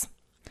moments.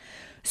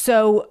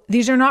 So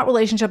these are not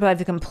relationships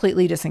I've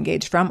completely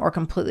disengaged from or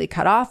completely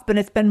cut off, but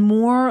it's been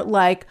more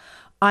like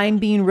I'm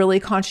being really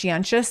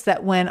conscientious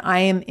that when I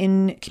am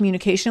in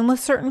communication with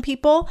certain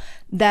people,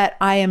 that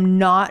I am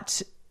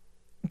not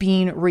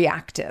being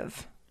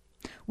reactive,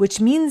 which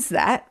means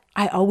that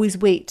I always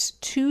wait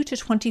 2 to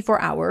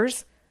 24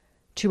 hours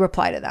to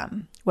reply to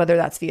them, whether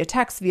that's via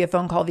text, via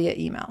phone call, via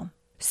email.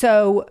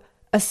 So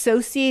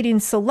associating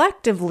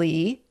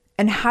selectively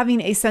and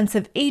having a sense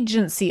of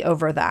agency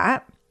over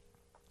that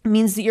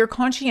means that you're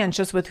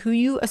conscientious with who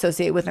you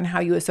associate with and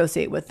how you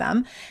associate with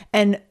them,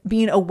 and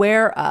being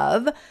aware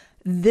of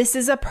this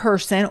is a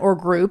person or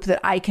group that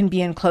I can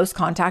be in close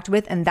contact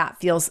with, and that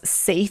feels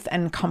safe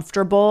and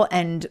comfortable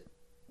and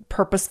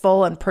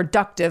purposeful and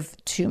productive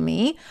to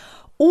me.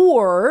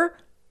 Or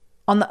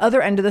on the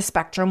other end of the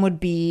spectrum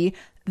would be,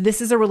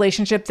 this is a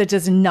relationship that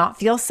does not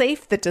feel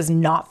safe, that does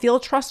not feel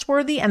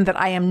trustworthy, and that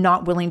I am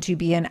not willing to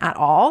be in at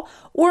all.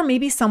 Or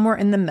maybe somewhere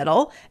in the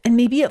middle, and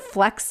maybe it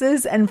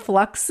flexes and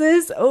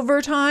fluxes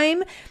over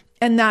time,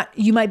 and that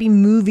you might be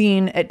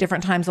moving at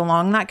different times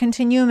along that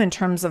continuum in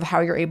terms of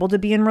how you're able to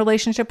be in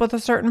relationship with a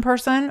certain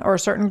person or a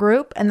certain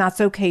group, and that's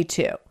okay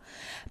too.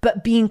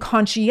 But being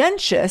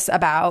conscientious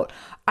about,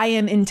 I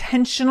am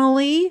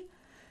intentionally,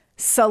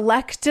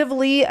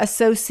 selectively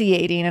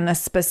associating in a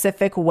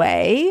specific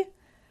way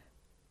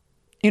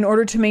in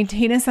order to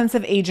maintain a sense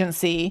of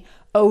agency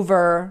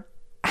over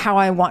how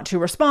I want to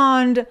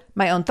respond,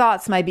 my own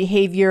thoughts, my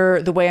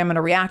behavior, the way I'm going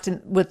to react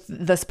with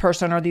this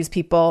person or these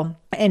people,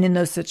 and in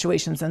those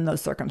situations and those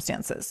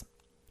circumstances.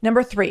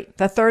 Number 3,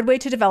 the third way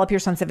to develop your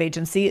sense of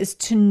agency is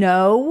to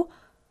know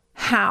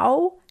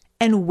how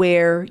and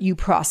where you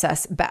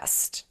process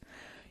best.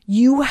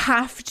 You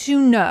have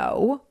to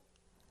know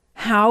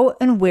how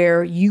and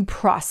where you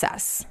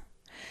process.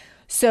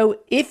 So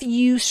if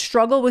you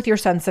struggle with your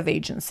sense of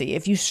agency,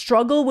 if you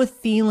struggle with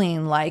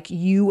feeling like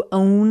you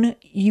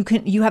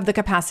have the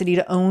capacity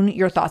to own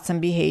your thoughts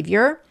and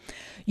behavior,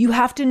 you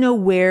have to know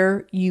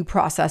where you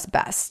process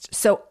best.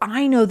 So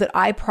I know that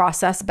I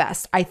process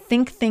best. I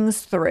think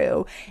things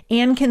through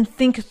and can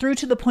think through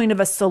to the point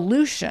of a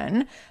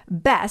solution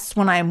best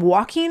when I'm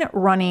walking,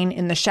 running,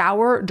 in the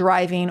shower,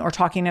 driving, or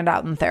talking it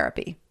out in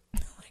therapy.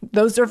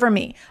 Those are for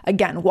me.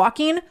 Again,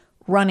 walking,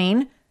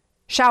 running,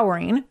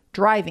 showering,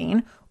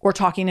 driving, or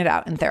talking it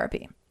out in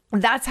therapy.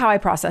 That's how I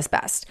process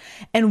best.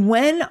 And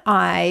when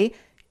I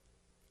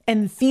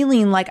am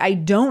feeling like I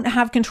don't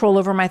have control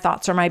over my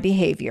thoughts or my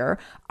behavior,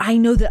 I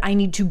know that I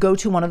need to go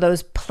to one of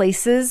those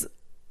places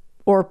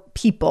or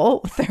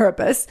people,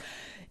 therapists,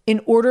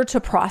 in order to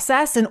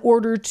process, in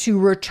order to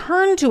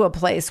return to a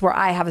place where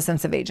I have a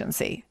sense of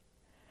agency,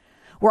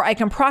 where I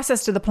can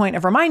process to the point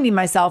of reminding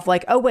myself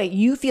like, oh, wait,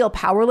 you feel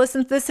powerless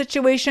in this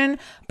situation,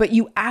 but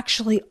you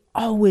actually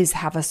always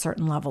have a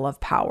certain level of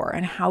power.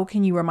 And how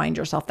can you remind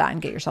yourself that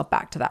and get yourself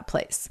back to that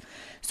place?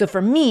 So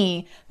for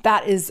me,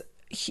 that is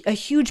a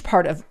huge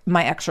part of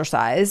my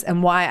exercise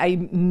and why I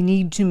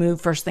need to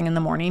move first thing in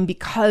the morning,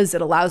 because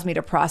it allows me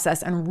to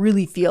process and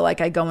really feel like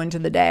I go into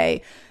the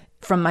day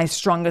from my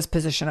strongest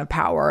position of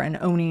power and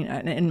owning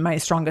and my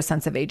strongest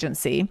sense of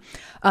agency.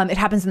 It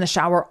happens in the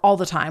shower all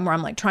the time where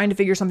I'm like trying to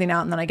figure something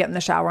out, and then I get in the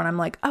shower and I'm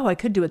like, oh, I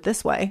could do it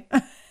this way.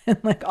 And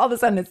like all of a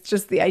sudden it's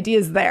just the idea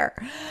is there.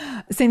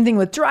 Same thing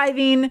with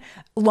driving,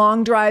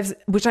 long drives,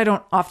 which I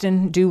don't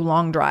often do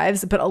long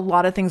drives, but a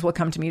lot of things will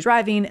come to me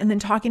driving, and then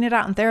talking it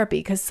out in therapy.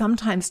 Because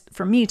sometimes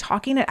for me,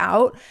 talking it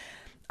out,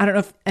 I don't know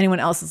if anyone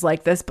else is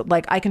like this, but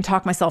like I can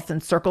talk myself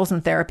in circles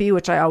in therapy,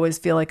 which I always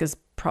feel like is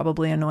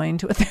probably annoying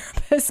to a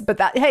therapist, but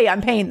that, hey,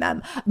 I'm paying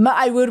them.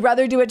 I would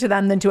rather do it to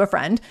them than to a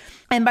friend.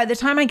 And by the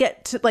time I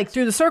get to like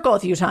through the circle a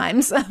few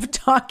times of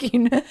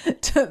talking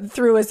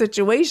through a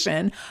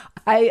situation,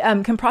 I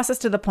can process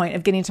to the point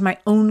of getting to my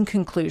own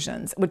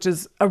conclusions, which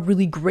is a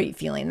really great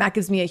feeling. That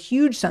gives me a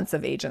huge sense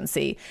of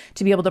agency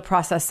to be able to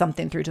process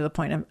something through to the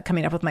point of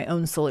coming up with my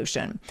own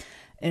solution.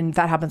 And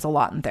that happens a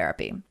lot in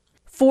therapy.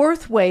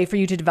 Fourth way for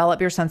you to develop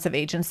your sense of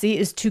agency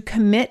is to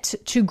commit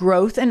to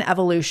growth and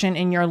evolution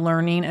in your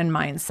learning and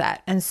mindset.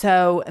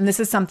 And this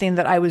is something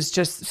that I was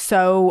just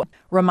so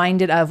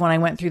reminded of when I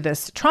went through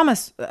this trauma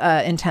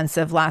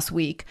intensive last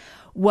week,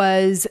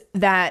 was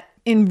that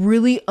in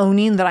really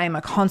owning that I am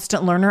a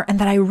constant learner and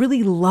that I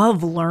really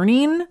love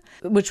learning,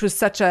 which was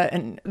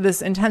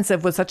this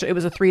intensive was it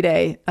was a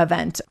 3-day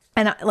event.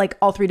 And like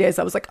all 3 days,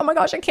 I was like, oh my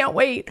gosh, I can't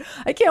wait.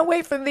 I can't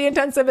wait for the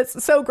intensive.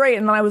 It's so great.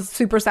 And then I was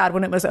super sad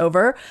when it was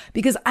over,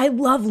 because I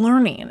love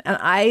learning and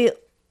I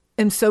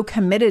am so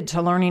committed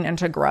to learning and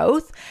to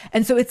growth.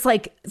 And so it's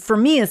like, for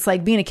me, it's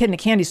like being a kid in a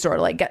candy store,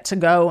 to like get to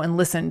go and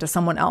listen to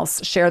someone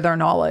else share their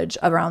knowledge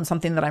around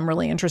something that I'm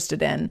really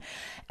interested in.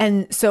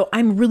 And so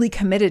I'm really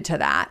committed to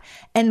that.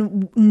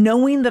 And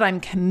knowing that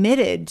I'm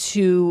committed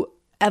to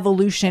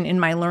evolution in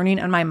my learning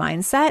and my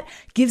mindset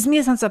gives me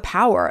a sense of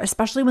power,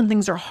 especially when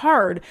things are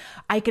hard.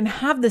 I can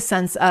have the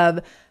sense of,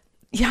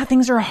 yeah,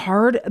 things are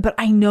hard, but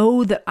I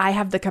know that I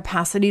have the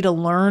capacity to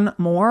learn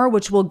more,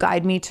 which will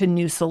guide me to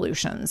new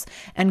solutions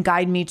and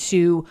guide me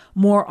to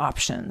more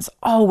options.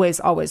 Always,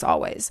 always,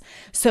 always.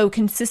 So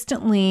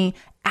consistently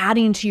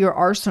adding to your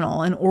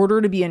arsenal in order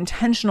to be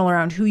intentional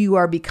around who you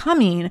are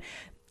becoming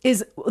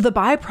is the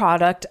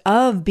byproduct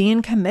of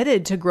being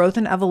committed to growth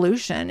and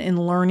evolution in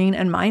learning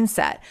and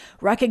mindset,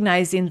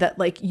 recognizing that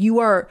like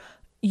you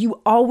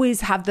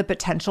always have the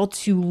potential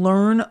to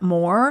learn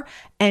more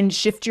and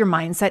shift your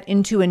mindset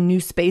into a new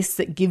space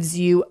that gives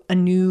you a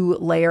new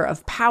layer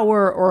of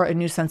power or a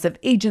new sense of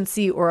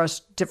agency or a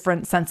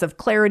different sense of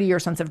clarity or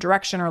sense of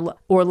direction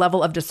or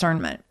level of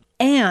discernment.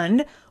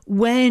 And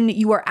when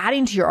you are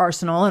adding to your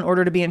arsenal in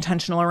order to be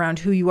intentional around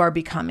who you are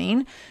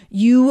becoming,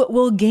 you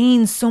will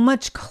gain so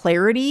much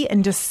clarity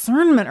and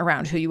discernment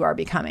around who you are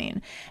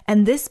becoming.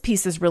 And this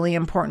piece is really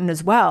important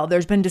as well.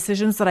 There's been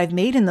decisions that I've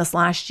made in this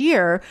last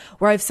year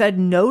where I've said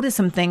no to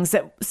some things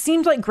that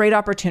seemed like great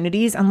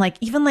opportunities and like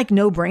even like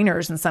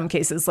no-brainers in some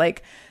cases,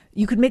 like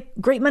you could make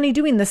great money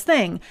doing this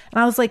thing. And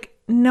I was like,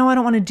 no, I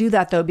don't want to do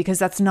that though, because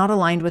that's not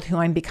aligned with who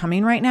I'm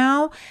becoming right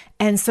now.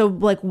 And so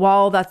like,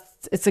 while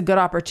it's a good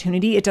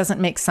opportunity, it doesn't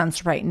make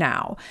sense right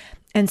now.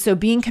 And so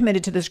being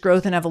committed to this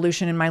growth and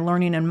evolution in my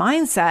learning and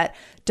mindset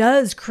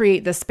does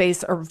create the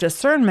space of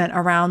discernment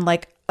around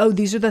like, oh,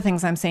 these are the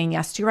things I'm saying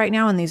yes to right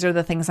now. And these are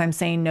the things I'm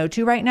saying no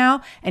to right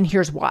now. And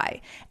here's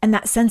why. And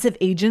that sense of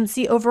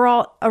agency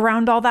overall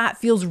around all that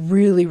feels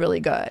really,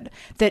 really good.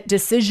 That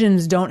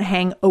decisions don't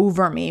hang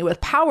over me with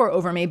power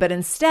over me, but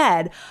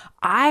instead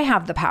I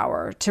have the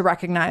power to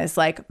recognize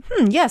like,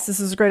 yes,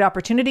 this is a great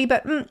opportunity,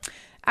 but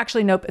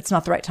actually, nope, it's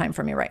not the right time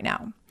for me right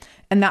now.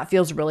 And that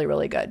feels really,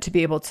 really good to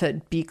be able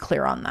to be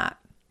clear on that.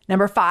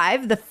 Number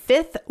 5, the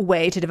 5th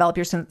way to develop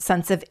your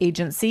sense of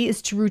agency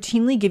is to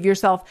routinely give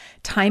yourself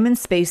time and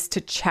space to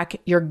check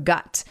your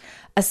gut,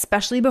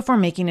 especially before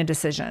making a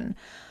decision.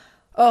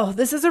 Oh,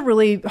 this is a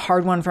really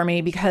hard one for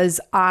me because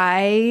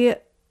I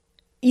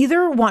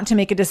either want to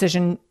make a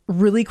decision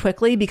really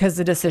quickly because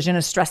the decision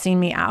is stressing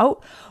me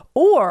out,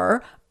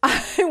 or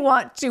I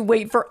want to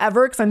wait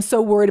forever because I'm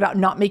so worried about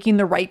not making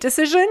the right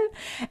decision.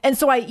 And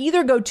so I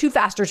either go too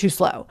fast or too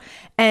slow.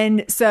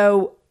 And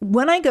so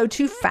when I go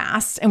too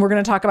fast, and we're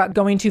going to talk about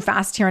going too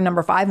fast here in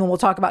number 5, and we'll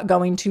talk about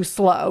going too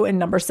slow in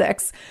number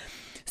 6.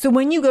 So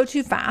when you go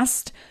too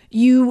fast,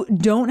 you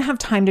don't have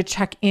time to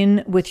check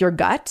in with your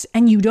gut,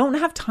 and you don't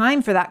have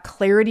time for that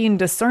clarity and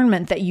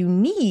discernment that you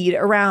need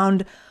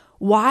around,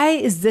 why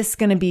is this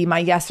going to be my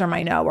yes or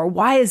my no? Or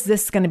why is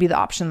this going to be the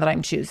option that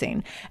I'm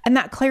choosing? And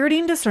that clarity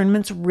and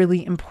discernment's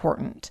really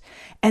important.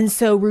 And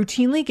so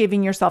routinely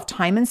giving yourself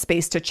time and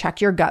space to check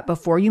your gut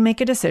before you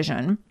make a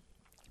decision,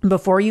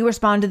 before you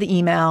respond to the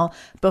email,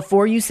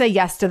 before you say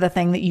yes to the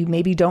thing that you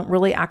maybe don't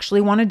really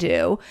actually want to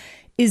do,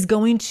 is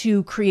going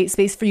to create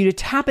space for you to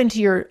tap into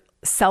your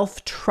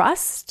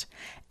self-trust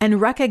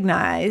and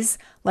recognize,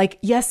 like,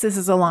 yes, this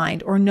is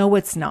aligned, or no,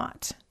 it's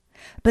not.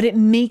 But it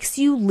makes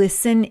you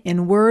listen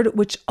inward,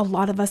 which a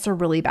lot of us are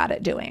really bad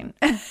at doing.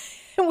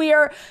 We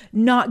are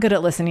not good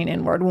at listening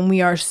inward when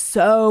we are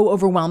so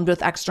overwhelmed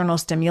with external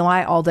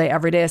stimuli all day,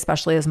 every day,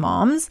 especially as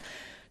moms.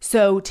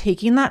 So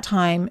taking that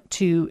time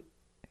to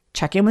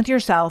check in with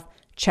yourself,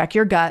 check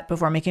your gut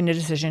before making a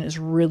decision is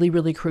really,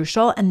 really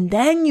crucial. And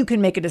then you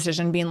can make a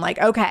decision being like,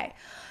 okay,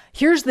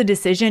 here's the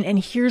decision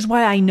and here's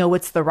why I know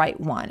it's the right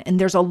one. And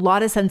there's a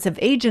lot of sense of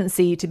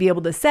agency to be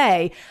able to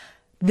say,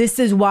 this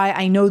is why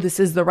I know this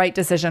is the right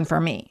decision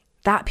for me.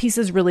 That piece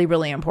is really,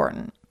 really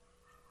important.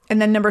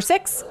 And then number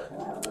 6,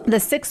 the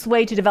 6th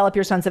way to develop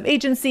your sense of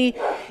agency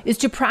is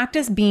to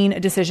practice being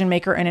a decision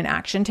maker and an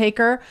action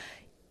taker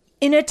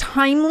in a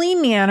timely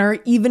manner,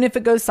 even if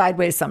it goes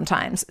sideways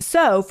sometimes.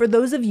 So for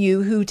those of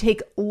you who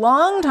take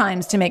long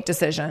times to make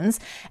decisions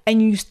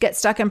and you get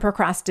stuck in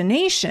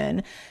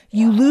procrastination,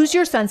 you lose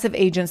your sense of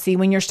agency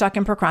when you're stuck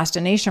in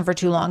procrastination for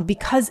too long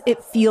because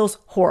it feels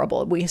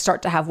horrible. We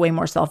start to have way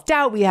more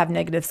self-doubt. We have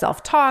negative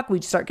self-talk.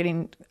 We start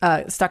getting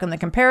stuck in the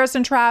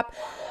comparison trap.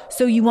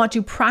 So you want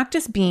to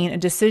practice being a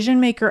decision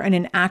maker and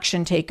an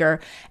action taker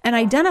and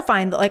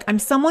identifying that, like, I'm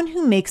someone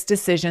who makes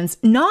decisions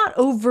not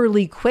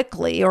overly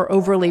quickly or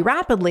overly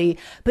rapidly,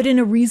 but in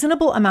a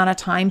reasonable amount of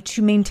time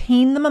to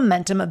maintain the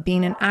momentum of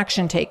being an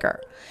action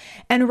taker.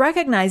 And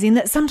recognizing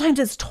that sometimes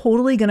it's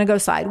totally going to go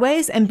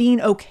sideways and being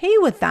okay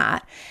with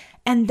that.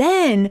 And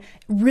then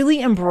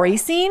really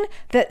embracing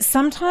that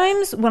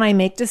sometimes when I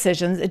make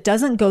decisions, it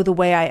doesn't go the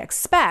way I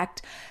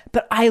expect,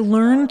 but I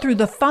learn through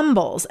the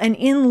fumbles. And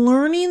in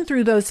learning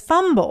through those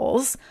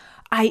fumbles,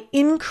 I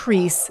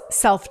increase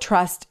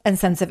self-trust and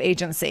sense of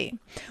agency,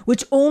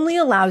 which only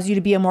allows you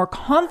to be a more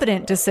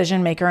confident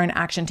decision maker and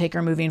action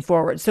taker moving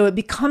forward. So it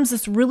becomes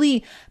this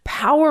really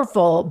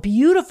powerful,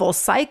 beautiful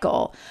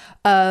cycle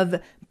of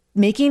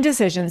making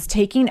decisions,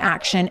 taking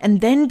action, and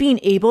then being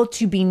able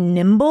to be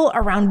nimble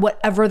around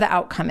whatever the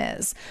outcome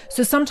is.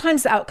 So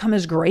sometimes the outcome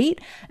is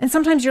great. And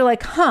sometimes you're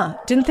like,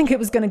 didn't think it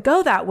was going to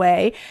go that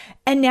way.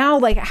 And now,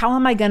 like, how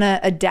am I going to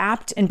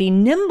adapt and be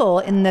nimble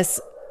in this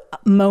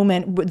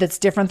moment that's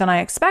different than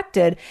I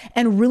expected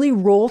and really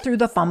roll through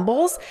the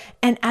fumbles?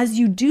 And as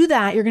you do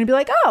that, you're going to be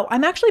like, oh,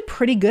 I'm actually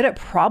pretty good at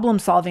problem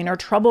solving or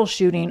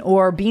troubleshooting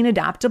or being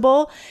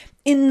adaptable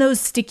in those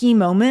sticky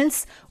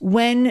moments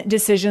when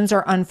decisions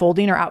are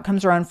unfolding or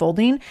outcomes are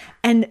unfolding.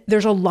 And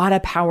there's a lot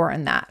of power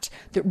in that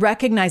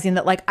recognizing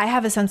that, like, I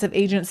have a sense of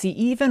agency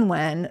even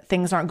when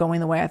things aren't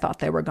going the way I thought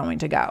they were going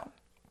to go.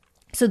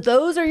 So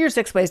those are your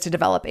 6 ways to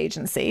develop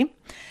agency.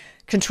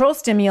 Control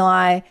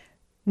stimuli,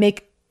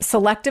 make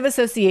selective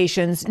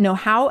associations, know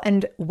how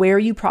and where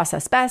you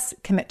process best,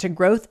 commit to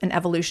growth and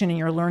evolution in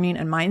your learning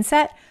and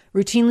mindset,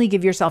 routinely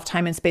give yourself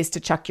time and space to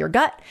check your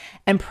gut,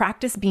 and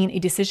practice being a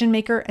decision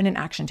maker and an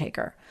action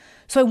taker.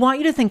 So I want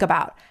you to think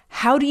about,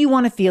 how do you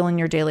want to feel in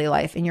your daily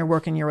life, in your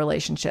work, in your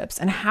relationships?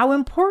 And how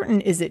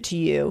important is it to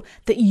you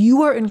that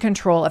you are in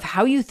control of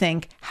how you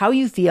think, how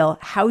you feel,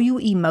 how you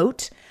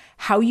emote,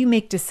 how you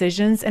make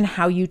decisions, and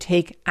how you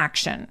take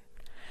action?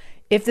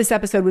 If this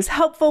episode was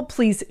helpful,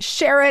 please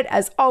share it.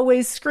 As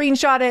always,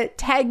 screenshot it,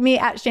 tag me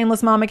at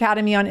Shameless Mom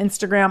Academy on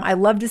Instagram. I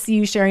love to see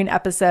you sharing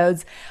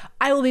episodes.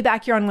 I will be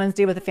back here on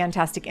Wednesday with a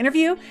fantastic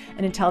interview.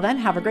 And until then,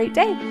 have a great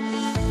day.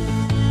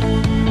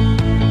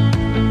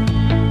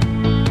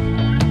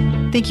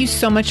 Thank you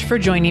so much for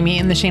joining me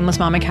in the Shameless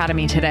Mom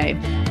Academy today.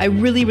 I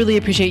really, really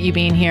appreciate you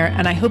being here,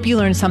 and I hope you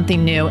learned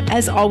something new.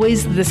 As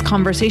always, this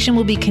conversation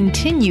will be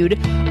continued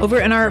over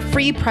in our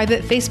free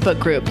private Facebook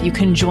group. You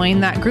can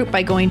join that group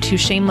by going to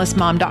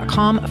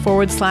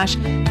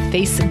shamelessmom.com/Facebook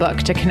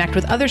Facebook to connect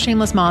with other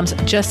shameless moms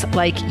just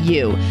like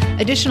you.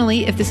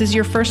 Additionally, if this is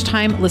your first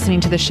time listening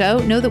to the show,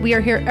 know that we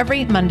are here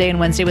every Monday and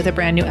Wednesday with a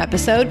brand new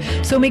episode.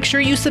 So make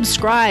sure you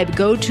subscribe.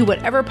 Go to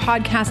whatever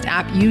podcast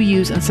app you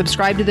use and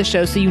subscribe to the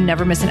show so you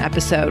never miss an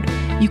episode.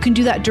 You can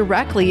do that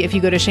directly if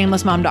you go to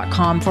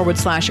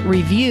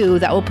shamelessmom.com/review.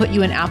 That will put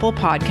you in Apple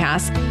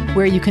Podcasts,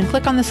 where you can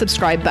click on the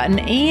subscribe button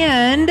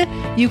and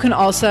you can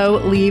also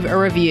leave a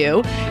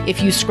review.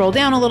 If you scroll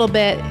down a little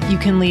bit, you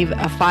can leave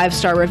a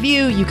 5-star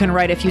review. You can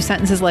write a few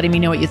sentences letting me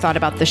know what you thought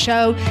about the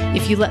show.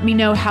 If you let me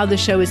know how the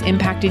show has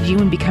impacted you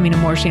in becoming a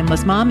more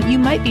shameless mom, you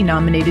might be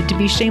nominated to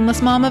be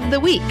Shameless Mom of the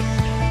Week.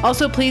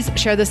 Also, please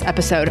share this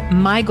episode.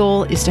 My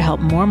goal is to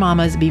help more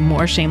mamas be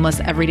more shameless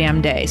every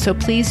damn day. So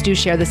please do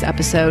share this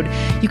episode.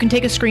 You can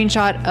take a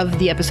screenshot of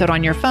the episode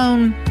on your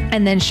phone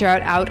and then share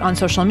it out on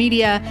social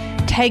media.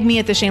 Tag me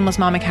at the Shameless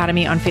Mom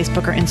Academy on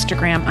Facebook or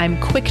Instagram. I'm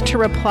quick to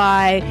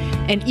reply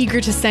and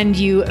eager to send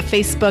you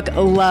Facebook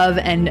love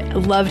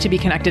and love to be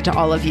connected to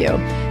all of you.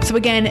 So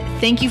again,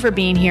 thank you for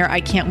being here.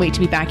 I can't wait to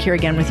be back here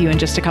again with you in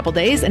just a couple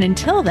days. And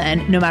until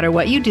then, no matter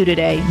what you do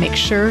today, make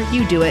sure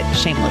you do it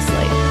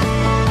shamelessly.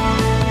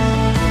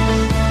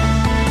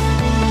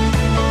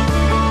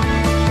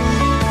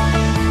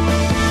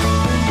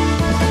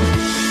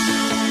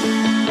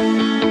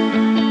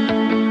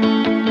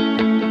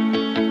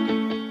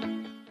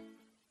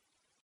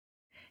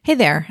 Hey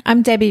there,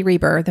 I'm Debbie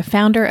Reber, the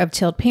founder of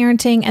Tilt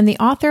Parenting and the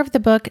author of the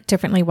book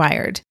Differently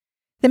Wired.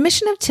 The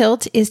mission of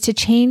Tilt is to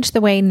change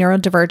the way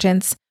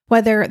neurodivergence,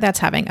 whether that's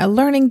having a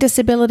learning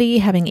disability,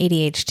 having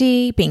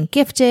ADHD, being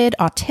gifted,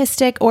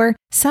 autistic, or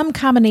some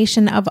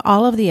combination of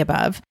all of the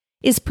above,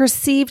 is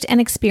perceived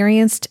and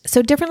experienced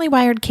so differently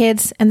wired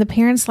kids and the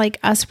parents like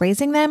us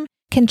raising them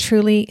can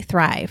truly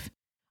thrive.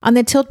 On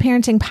the Tilt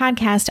Parenting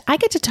podcast, I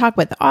get to talk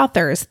with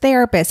authors,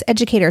 therapists,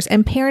 educators,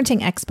 and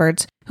parenting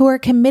experts who are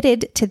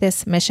committed to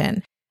this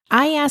mission.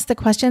 I ask the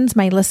questions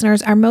my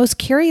listeners are most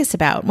curious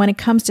about when it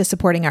comes to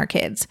supporting our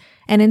kids.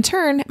 And in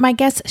turn, my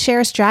guests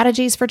share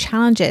strategies for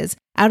challenges,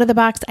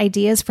 out-of-the-box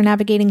ideas for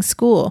navigating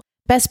school,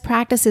 best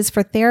practices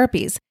for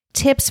therapies,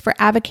 tips for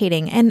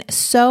advocating, and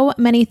so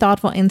many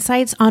thoughtful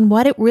insights on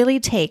what it really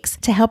takes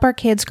to help our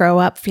kids grow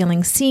up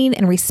feeling seen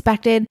and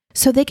respected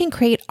so they can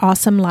create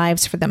awesome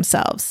lives for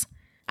themselves.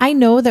 I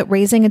know that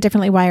raising a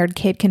differently wired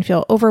kid can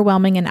feel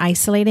overwhelming and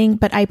isolating,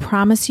 but I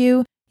promise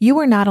you, you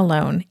are not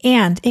alone,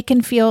 and it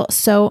can feel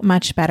so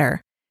much better.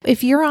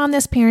 If you're on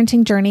this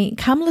parenting journey,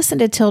 come listen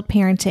to Tilt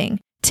Parenting.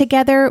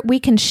 Together, we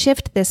can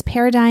shift this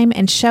paradigm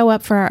and show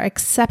up for our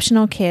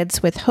exceptional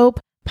kids with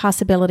hope,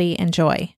 possibility, and joy.